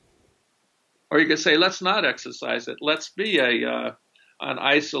 Or you could say, let's not exercise it. Let's be an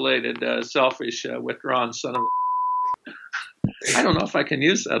isolated, selfish, withdrawn son of a... I don't know if I can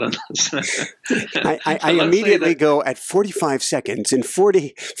use that on this. I immediately go at 45 seconds. In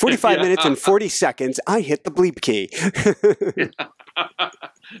 45 minutes and 40 seconds, I hit the bleep key.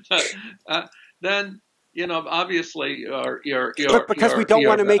 Then, obviously, but because we don't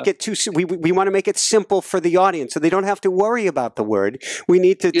want to make it too, we want to make it simple for the audience, so they don't have to worry about the word. We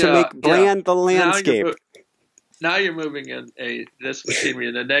need to make bland the landscape. Now you're moving in this machinery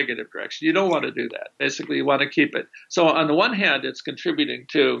in a negative direction. You don't want to do that. Basically, you want to keep it. So on the one hand, it's contributing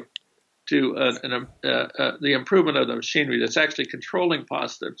to the improvement of the machinery that's actually controlling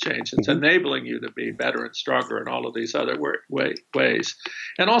positive change. It's enabling you to be better and stronger in all of these other ways.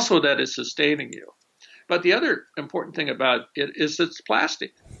 And also that it's sustaining you. But the other important thing about it is it's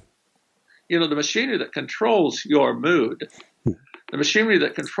plastic. The machinery that controls your mood, the machinery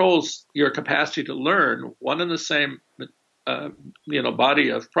that controls your capacity to learn, one and the same, body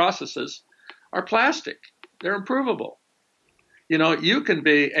of processes, are plastic. They're improvable. You can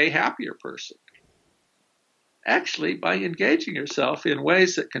be a happier person, actually, by engaging yourself in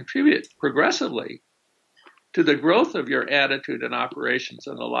ways that contribute progressively to the growth of your attitude and operations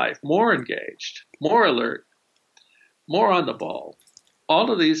in the life. More engaged, more alert, more on the ball.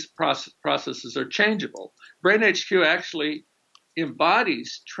 All of these processes are changeable. Brain HQ actually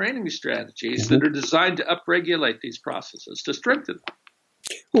embodies training strategies that are designed to upregulate these processes, to strengthen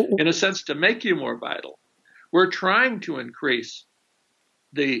them, in a sense, to make you more vital. We're trying to increase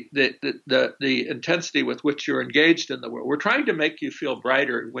the intensity with which you're engaged in the world. We're trying to make you feel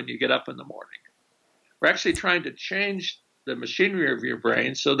brighter when you get up in the morning. We're actually trying to change the machinery of your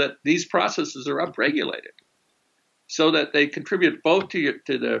brain so that these processes are upregulated, so that they contribute both to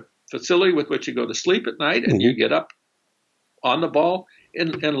the facility with which you go to sleep at night and you get up on the ball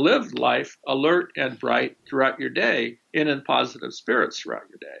and live life alert and bright throughout your day and in positive spirits throughout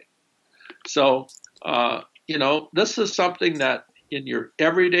your day. So, this is something that in your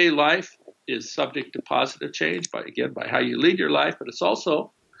everyday life is subject to positive change by how you lead your life. But it's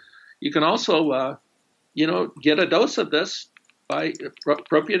also, you can also, get a dose of this by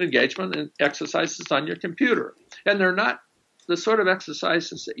appropriate engagement and exercises on your computer. And they're not the sort of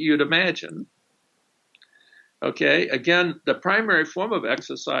exercises that you'd imagine. Okay, again, the primary form of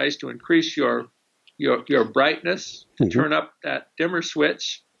exercise to increase your brightness, to turn up that dimmer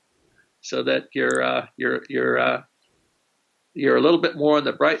switch, so that you're a little bit more on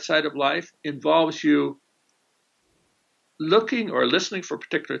the bright side of life, involves you looking or listening for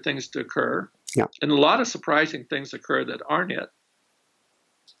particular things to occur. Yeah. And a lot of surprising things occur that aren't it.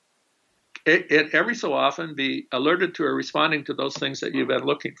 It every so often be alerted to or responding to those things that you've been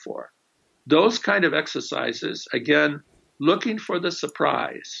looking for. Those kind of exercises, again, looking for the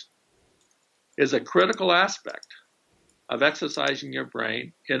surprise, is a critical aspect of exercising your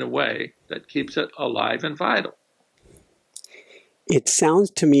brain in a way that keeps it alive and vital. It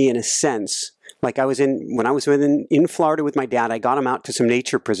sounds to me, in a sense, like when I was in Florida with my dad, I got him out to some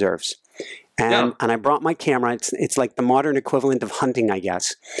nature preserves. And I brought my camera. It's like the modern equivalent of hunting, I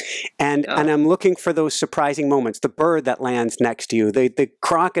guess. And I'm looking for those surprising moments. The bird that lands next to you, the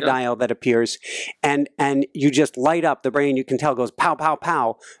crocodile that appears, and you just light up the brain. You can tell it goes pow, pow,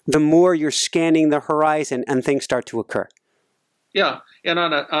 pow. The more you're scanning the horizon and things start to occur. Yeah, and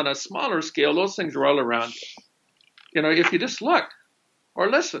on a smaller scale, those things are all around you. If you just look or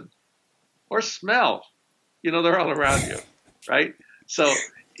listen or smell, they're all around you, right? So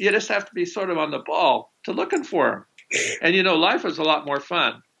you just have to be sort of on the ball to looking for them. And, life is a lot more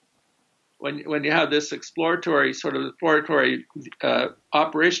fun when you have this exploratory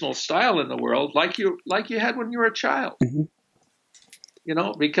operational style in the world, like you had when you were a child. Mm-hmm.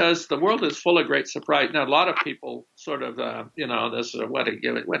 Because the world is full of great surprise. Now, a lot of people sort of, this is what are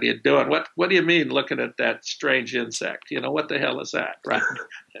you doing? What do you mean looking at that strange insect? What the hell is that, right?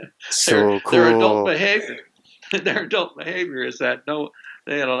 So cool. Their adult behavior. Their adult behavior is that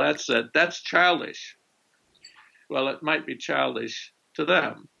that's childish. Well, it might be childish to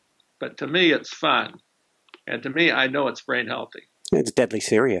them, but to me, it's fun, and to me, I know it's brain healthy. It's deadly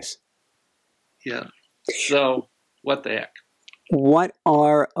serious. Yeah. So, what the heck? What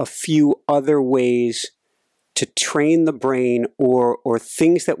are a few other ways to train the brain, or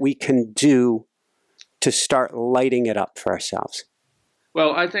things that we can do to start lighting it up for ourselves?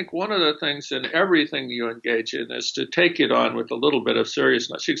 Well, I think one of the things in everything you engage in is to take it on with a little bit of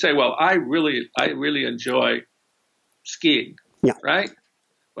seriousness. You can say, well, I really enjoy skiing, Yeah. right?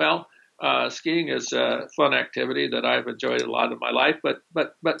 Well, skiing is a fun activity that I've enjoyed a lot of my life, but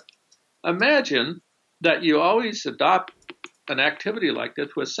imagine that you always adopt an activity like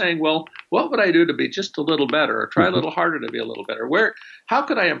this with saying, well, what would I do to be just a little better, or try a little harder to be a little better? How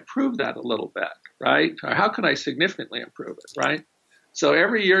could I improve that a little bit, right? Or how can I significantly improve it, right? So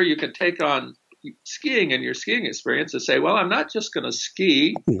every year you can take on skiing in your skiing experience and say, well, I'm not just going to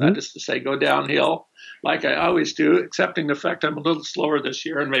ski, that is to say, go downhill like I always do, accepting the fact I'm a little slower this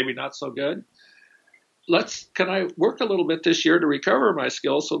year and maybe not so good. Can I work a little bit this year to recover my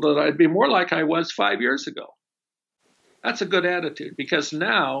skills so that I'd be more like I was 5 years ago? That's a good attitude, because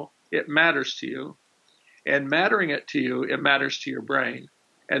now it matters to you, and mattering it to you, it matters to your brain,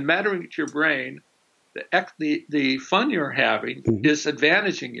 and mattering to your brain, the fun you're having is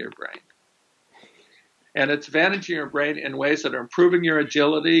advantaging your brain. And it's advantaging your brain in ways that are improving your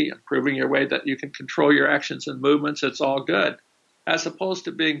agility, improving your way that you can control your actions and movements. It's all good, as opposed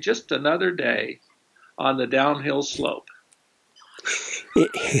to being just another day on the downhill slope.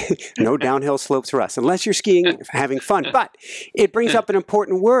 No downhill slopes for us, unless you're skiing, having fun. But it brings up an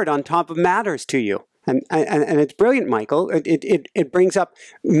important word on top of matters to you. And it's brilliant, Michael. It brings up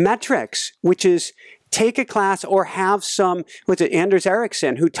metrics, which is take a class or have some, Anders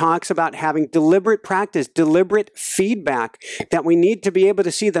Ericsson, who talks about having deliberate practice, deliberate feedback, that we need to be able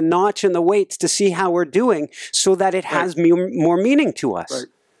to see the notch and the weights to see how we're doing so that it has more meaning to us. Right.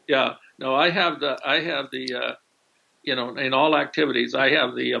 Yeah. No, I have the in all activities, I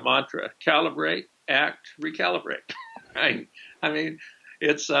have the mantra: calibrate, act, recalibrate. I mean,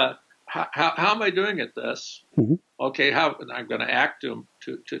 it's how am I doing at this? Okay, how I'm going to act to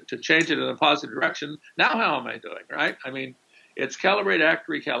change it in a positive direction. Now, how am I doing? Right? I mean, it's calibrate, act,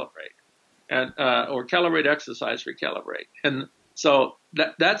 recalibrate, and or calibrate, exercise, recalibrate. And so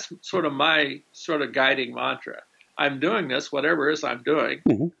that's sort of my guiding mantra. I'm doing this, whatever it is I'm doing.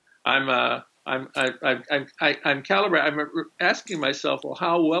 I'm calibrating. I'm asking myself,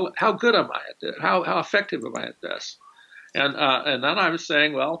 well, how good am I at this? How effective am I at this? And then I'm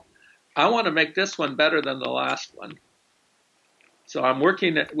saying, well, I want to make this one better than the last one. So I'm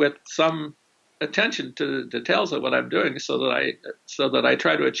working with some attention to the details of what I'm doing, so that I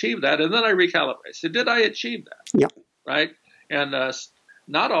try to achieve that, and then I recalibrate. So did I achieve that? Yep. Right. And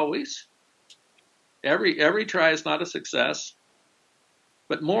not always. Every try is not a success.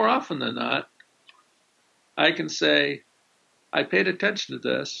 But more often than not, I can say, I paid attention to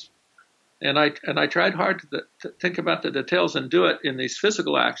this, and I tried hard to think about the details and do it in these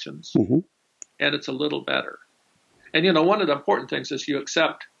physical actions, and it's a little better. And one of the important things is you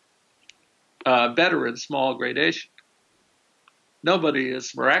accept better in small gradation. Nobody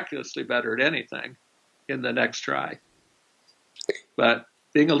is miraculously better at anything in the next try, but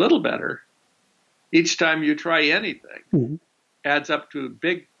being a little better each time you try anything adds up to a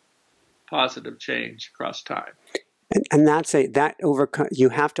big positive change across time. And you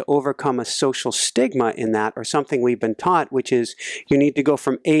have to overcome a social stigma in that, or something we've been taught, which is you need to go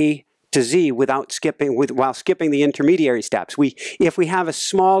from A to Z while skipping the intermediary steps. If we have a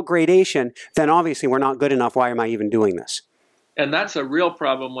small gradation, then obviously we're not good enough. Why am I even doing this? And that's a real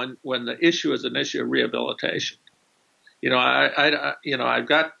problem when the issue is an issue of rehabilitation.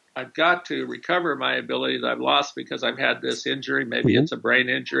 I've got to recover my ability that I've lost because I've had this injury. Maybe it's a brain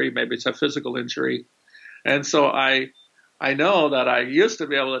injury. Maybe it's a physical injury. And so I know that I used to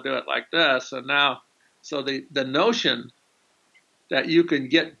be able to do it like this. And now, so the notion that you can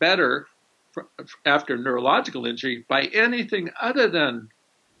get better after neurological injury by anything other than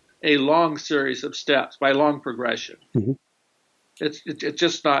a long series of steps, by long progression, it's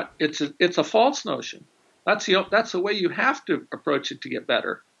just not, it's a false notion. That's the way you have to approach it to get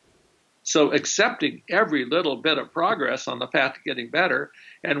better. So accepting every little bit of progress on the path to getting better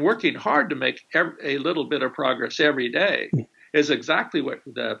and working hard to make a little bit of progress every day is exactly what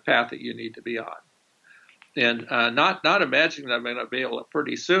the path that you need to be on. And not imagining that I'm going to be able to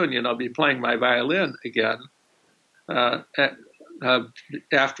pretty soon, be playing my violin again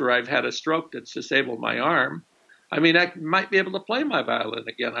after I've had a stroke that's disabled my arm. I mean, I might be able to play my violin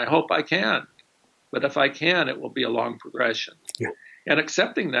again. I hope I can. But if I can, it will be a long progression. Yeah. And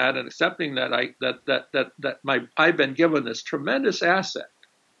accepting that, I've been given this tremendous asset,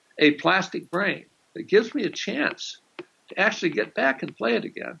 a plastic brain that gives me a chance to actually get back and play it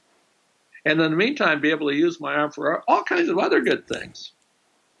again. And in the meantime, be able to use my arm for all kinds of other good things.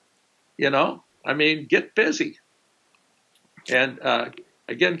 Get busy. And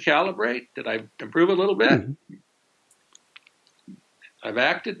again, calibrate. Did I improve a little bit? I've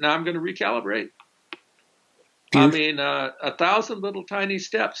acted. Now I'm going to recalibrate. 1,000 little tiny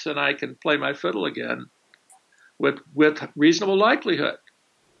steps and I can play my fiddle again. with reasonable likelihood.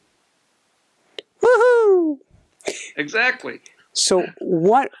 Woohoo! Exactly. So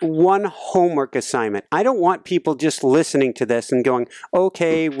what one homework assignment? I don't want people just listening to this and going,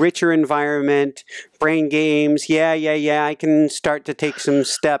 okay, richer environment, brain games, yeah, I can start to take some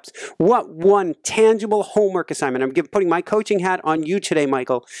steps. What one tangible homework assignment? I'm putting my coaching hat on you today,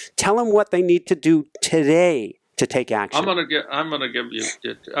 Michael. Tell them what they need to do today to take action. I'm going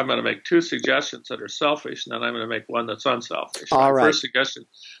to make two suggestions that are selfish, and then I'm going to make one that's unselfish. All right. My first suggestion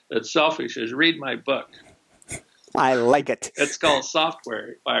that's selfish is read my book. I like it. It's called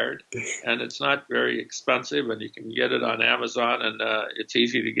Software Wired, and it's not very expensive, and you can get it on Amazon, and it's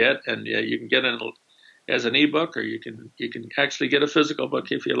easy to get, and you can get it as an ebook, or you can actually get a physical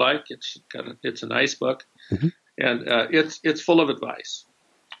book if you like. It's a nice book, mm-hmm. and it's full of advice,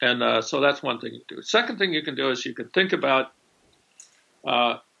 and so that's one thing you can do. Second thing you can do is you can think about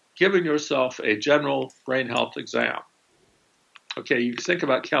giving yourself a general brain health exam. Okay, you think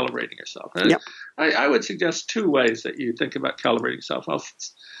about calibrating yourself. And yep. I would suggest two ways that you think about calibrating yourself.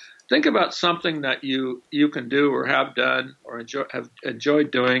 Think about something that you can do or have done or have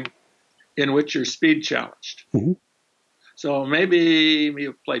enjoyed doing in which you're speed challenged. Mm-hmm. So maybe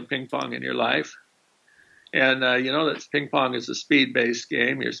you've played ping pong in your life, and you know that ping pong is a speed-based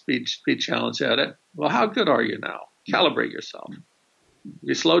game. You're speed challenged at it. Well, how good are you now? Calibrate yourself.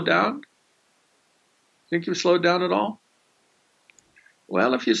 You slowed down? Think you've slowed down at all?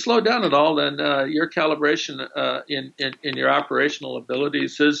 Well, if you slow down at all, then your calibration in your operational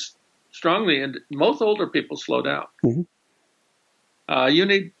abilities is strongly, and most older people slow down. Mm-hmm. You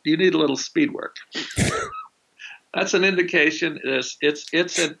need a little speed work. That's an indication.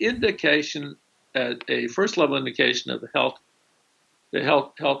 It's an indication, a first level indication of the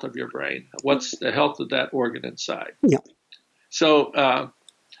health of your brain. What's the health of that organ inside? Yeah. So.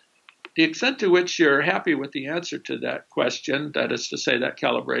 The extent to which you're happy with the answer to that question, that is to say that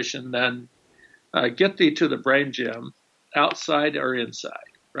calibration, then get thee to the brain gym, outside or inside,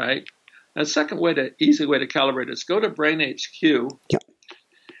 right? And the second easy way to calibrate is go to Brain HQ yep.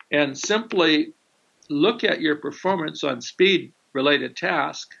 and simply look at your performance on speed-related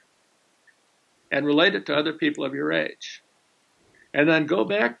tasks and relate it to other people of your age. And then go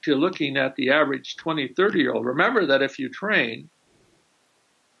back to looking at the average 20, 30-year-old. Remember that if you train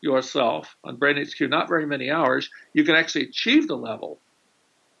yourself on Brain HQ, not very many hours, you can actually achieve the level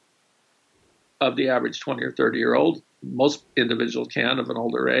of the average 20 or 30-year-old. Most individuals can of an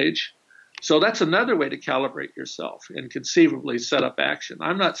older age. So that's another way to calibrate yourself and conceivably set up action.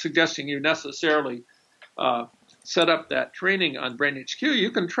 I'm not suggesting you necessarily set up that training on Brain HQ. You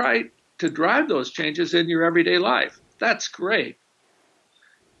can try to drive those changes in your everyday life. That's great.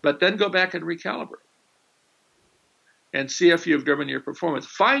 But then go back and recalibrate and see if you've driven your performance.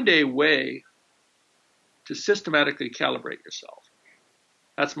 Find a way to systematically calibrate yourself.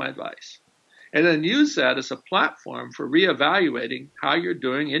 That's my advice. And then use that as a platform for reevaluating how you're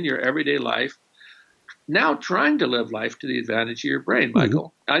doing in your everyday life, now trying to live life to the advantage of your brain,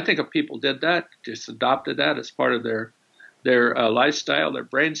 Michael. Mm-hmm. I think if people did that, just adopted that as part of their lifestyle, their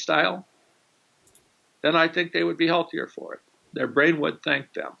brain style, then I think they would be healthier for it. Their brain would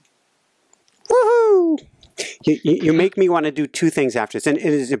thank them. Woohoo! You make me want to do two things after this. And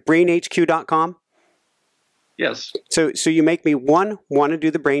is it brainhq.com? Yes. So you make me, one, want to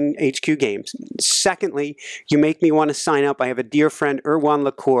do the Brain HQ games. Secondly, you make me want to sign up. I have a dear friend, Erwan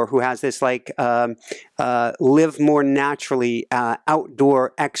Lacour, who has this live more naturally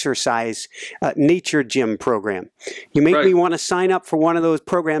outdoor exercise nature gym program. You make me want to sign up for one of those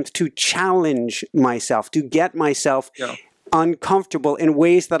programs to challenge myself, to get myself uncomfortable in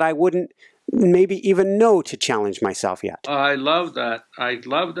ways that I wouldn't maybe even know to challenge myself yet. I love that. I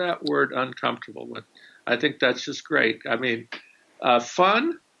love that word uncomfortable. I think that's just great. I mean,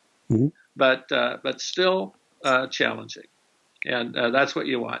 fun, mm-hmm. but still challenging. And that's what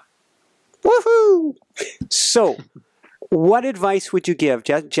you want. Woohoo! So, what advice would you give?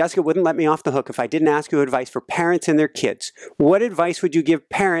 Jessica wouldn't let me off the hook if I didn't ask you advice for parents and their kids. What advice would you give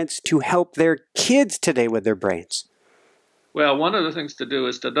parents to help their kids today with their brains? Well, one of the things to do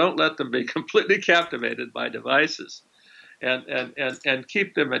is to don't let them be completely captivated by devices and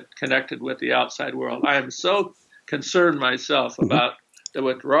keep them connected with the outside world. I am so concerned myself about the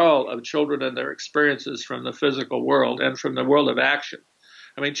withdrawal of children and their experiences from the physical world and from the world of action.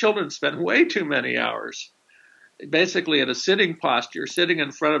 I mean, children spend way too many hours basically in a sitting posture, sitting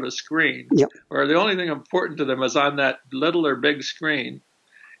in front of a screen, where the only thing important to them is on that little or big screen.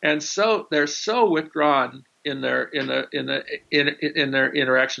 And so they're so withdrawn in their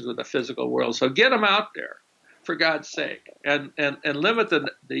interactions with the physical world. So get them out there, for God's sake, and limit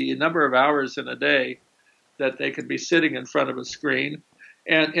the number of hours in a day that they could be sitting in front of a screen,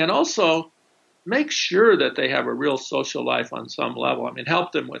 and also make sure that they have a real social life on some level. I mean,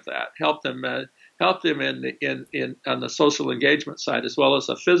 help them with that. Help them in on the social engagement side as well as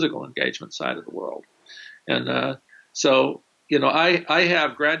the physical engagement side of the world. And so, you know, I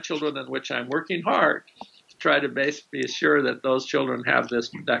have grandchildren in which I'm working hard to try to be sure that those children have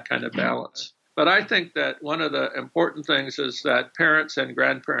that kind of balance. But I think that one of the important things is that parents and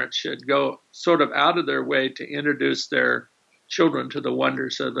grandparents should go sort of out of their way to introduce their children to the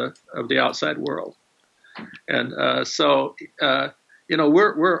wonders of the outside world. And so, you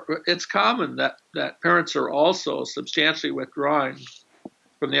know, it's common that parents are also substantially withdrawing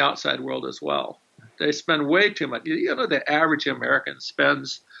from the outside world as well. They spend way too much. You know, the average American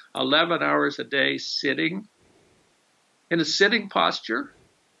spends 11 hours a day sitting in a sitting posture.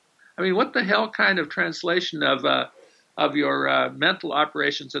 I mean, what the hell kind of translation of your mental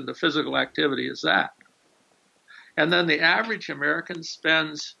operations into physical activity is that? And then the average American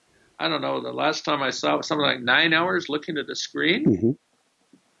spends, I don't know, the last time I saw it, something like 9 hours looking at a screen. Mm-hmm.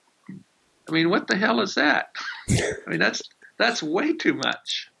 I mean, what the hell is that? I mean, that's way too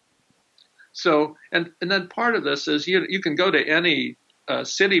much. So, and then part of this is you can go to any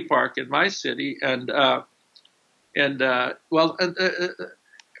city park in my city, there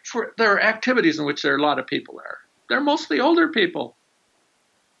are activities in which there are a lot of people there. They're mostly older people.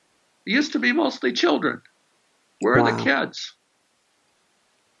 It used to be mostly children. Where are the kids?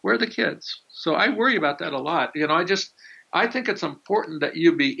 Where are the kids? So I worry about that a lot. You know, I think it's important that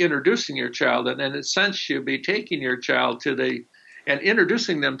you be introducing your child, and in a sense, you be taking your child and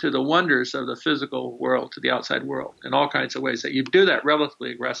introducing them to the wonders of the physical world, to the outside world, in all kinds of ways. That you do that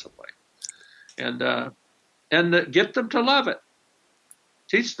relatively aggressively, and get them to love it.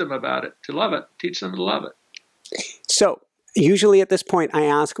 Teach them about it, to love it. Teach them to love it. So usually at this point, I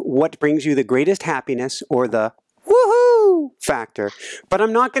ask, what brings you the greatest happiness or the woohoo factor? But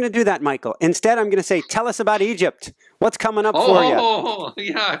I'm not going to do that, Michael. Instead, I'm going to say, tell us about Egypt. What's coming up for you? Oh,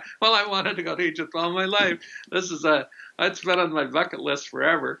 yeah. Well, I wanted to go to Egypt all my life. It's been on my bucket list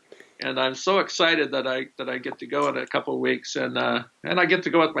forever. And I'm so excited that I get to go in a couple of weeks, and I get to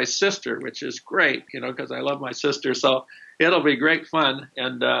go with my sister, which is great, you know, because I love my sister. So it'll be great fun,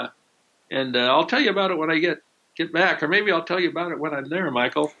 and I'll tell you about it when I get back, or maybe I'll tell you about it when I'm there,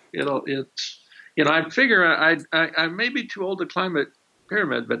 Michael. It's you know, I figure I may be too old to climb a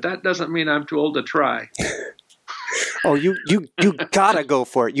pyramid, but that doesn't mean I'm too old to try. Oh, you gotta go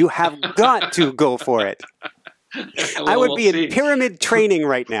for it. You have got to go for it. Well, I would be in pyramid training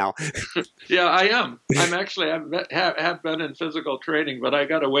right now. Yeah, I am. I'm actually have been in physical training, but I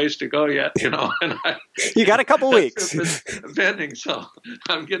got a ways to go yet, you know. And you got a couple weeks. Bending, so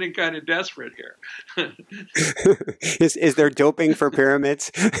I'm getting kind of desperate here. Is there doping for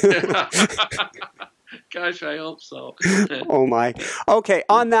pyramids? Gosh, I hope so. Oh my. Okay,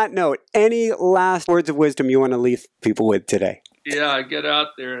 on that note, any last words of wisdom you want to leave people with today? Yeah, get out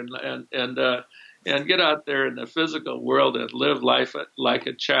there and get out there in the physical world and live life like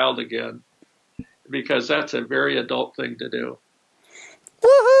a child again, because that's a very adult thing to do.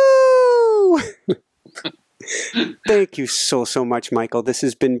 Woohoo! Thank you so much, Michael. This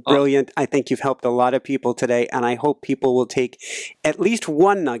has been brilliant. I think you've helped a lot of people today, and I hope people will take at least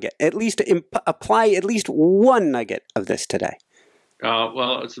one nugget, at least apply at least one nugget of this today.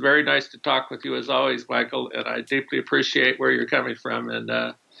 Well, it's very nice to talk with you as always, Michael, and I deeply appreciate where you're coming from, and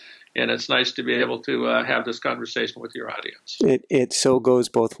it's nice to be able to have this conversation with your audience. It so goes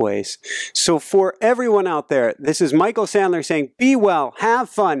both ways. So for everyone out there, this is Michael Sandler saying, be well,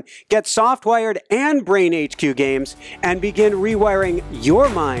 have fun, get soft-wired and brain HQ games, and begin rewiring your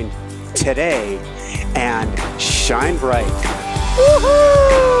mind today, and shine bright.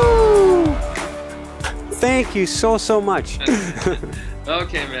 Woohoo! Thank you so much.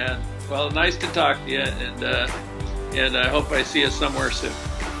 Okay, man. Well, nice to talk to you, and I hope I see you somewhere soon.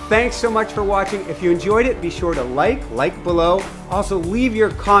 Thanks so much for watching. If you enjoyed it, be sure to like below. Also, leave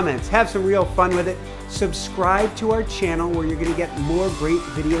your comments. Have some real fun with it. Subscribe to our channel where you're going to get more great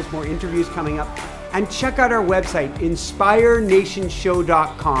videos, more interviews coming up. And check out our website,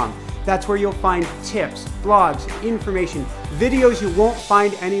 inspirenationshow.com. That's where you'll find tips, blogs, information, videos you won't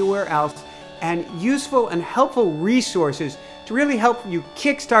find anywhere else, and useful and helpful resources to really help you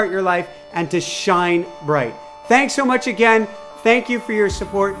kickstart your life and to shine bright. Thanks so much again. Thank you for your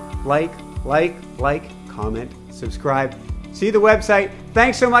support. Like, comment, subscribe. See the website.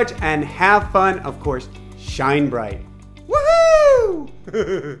 Thanks so much and have fun. Of course, shine bright.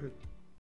 Woohoo!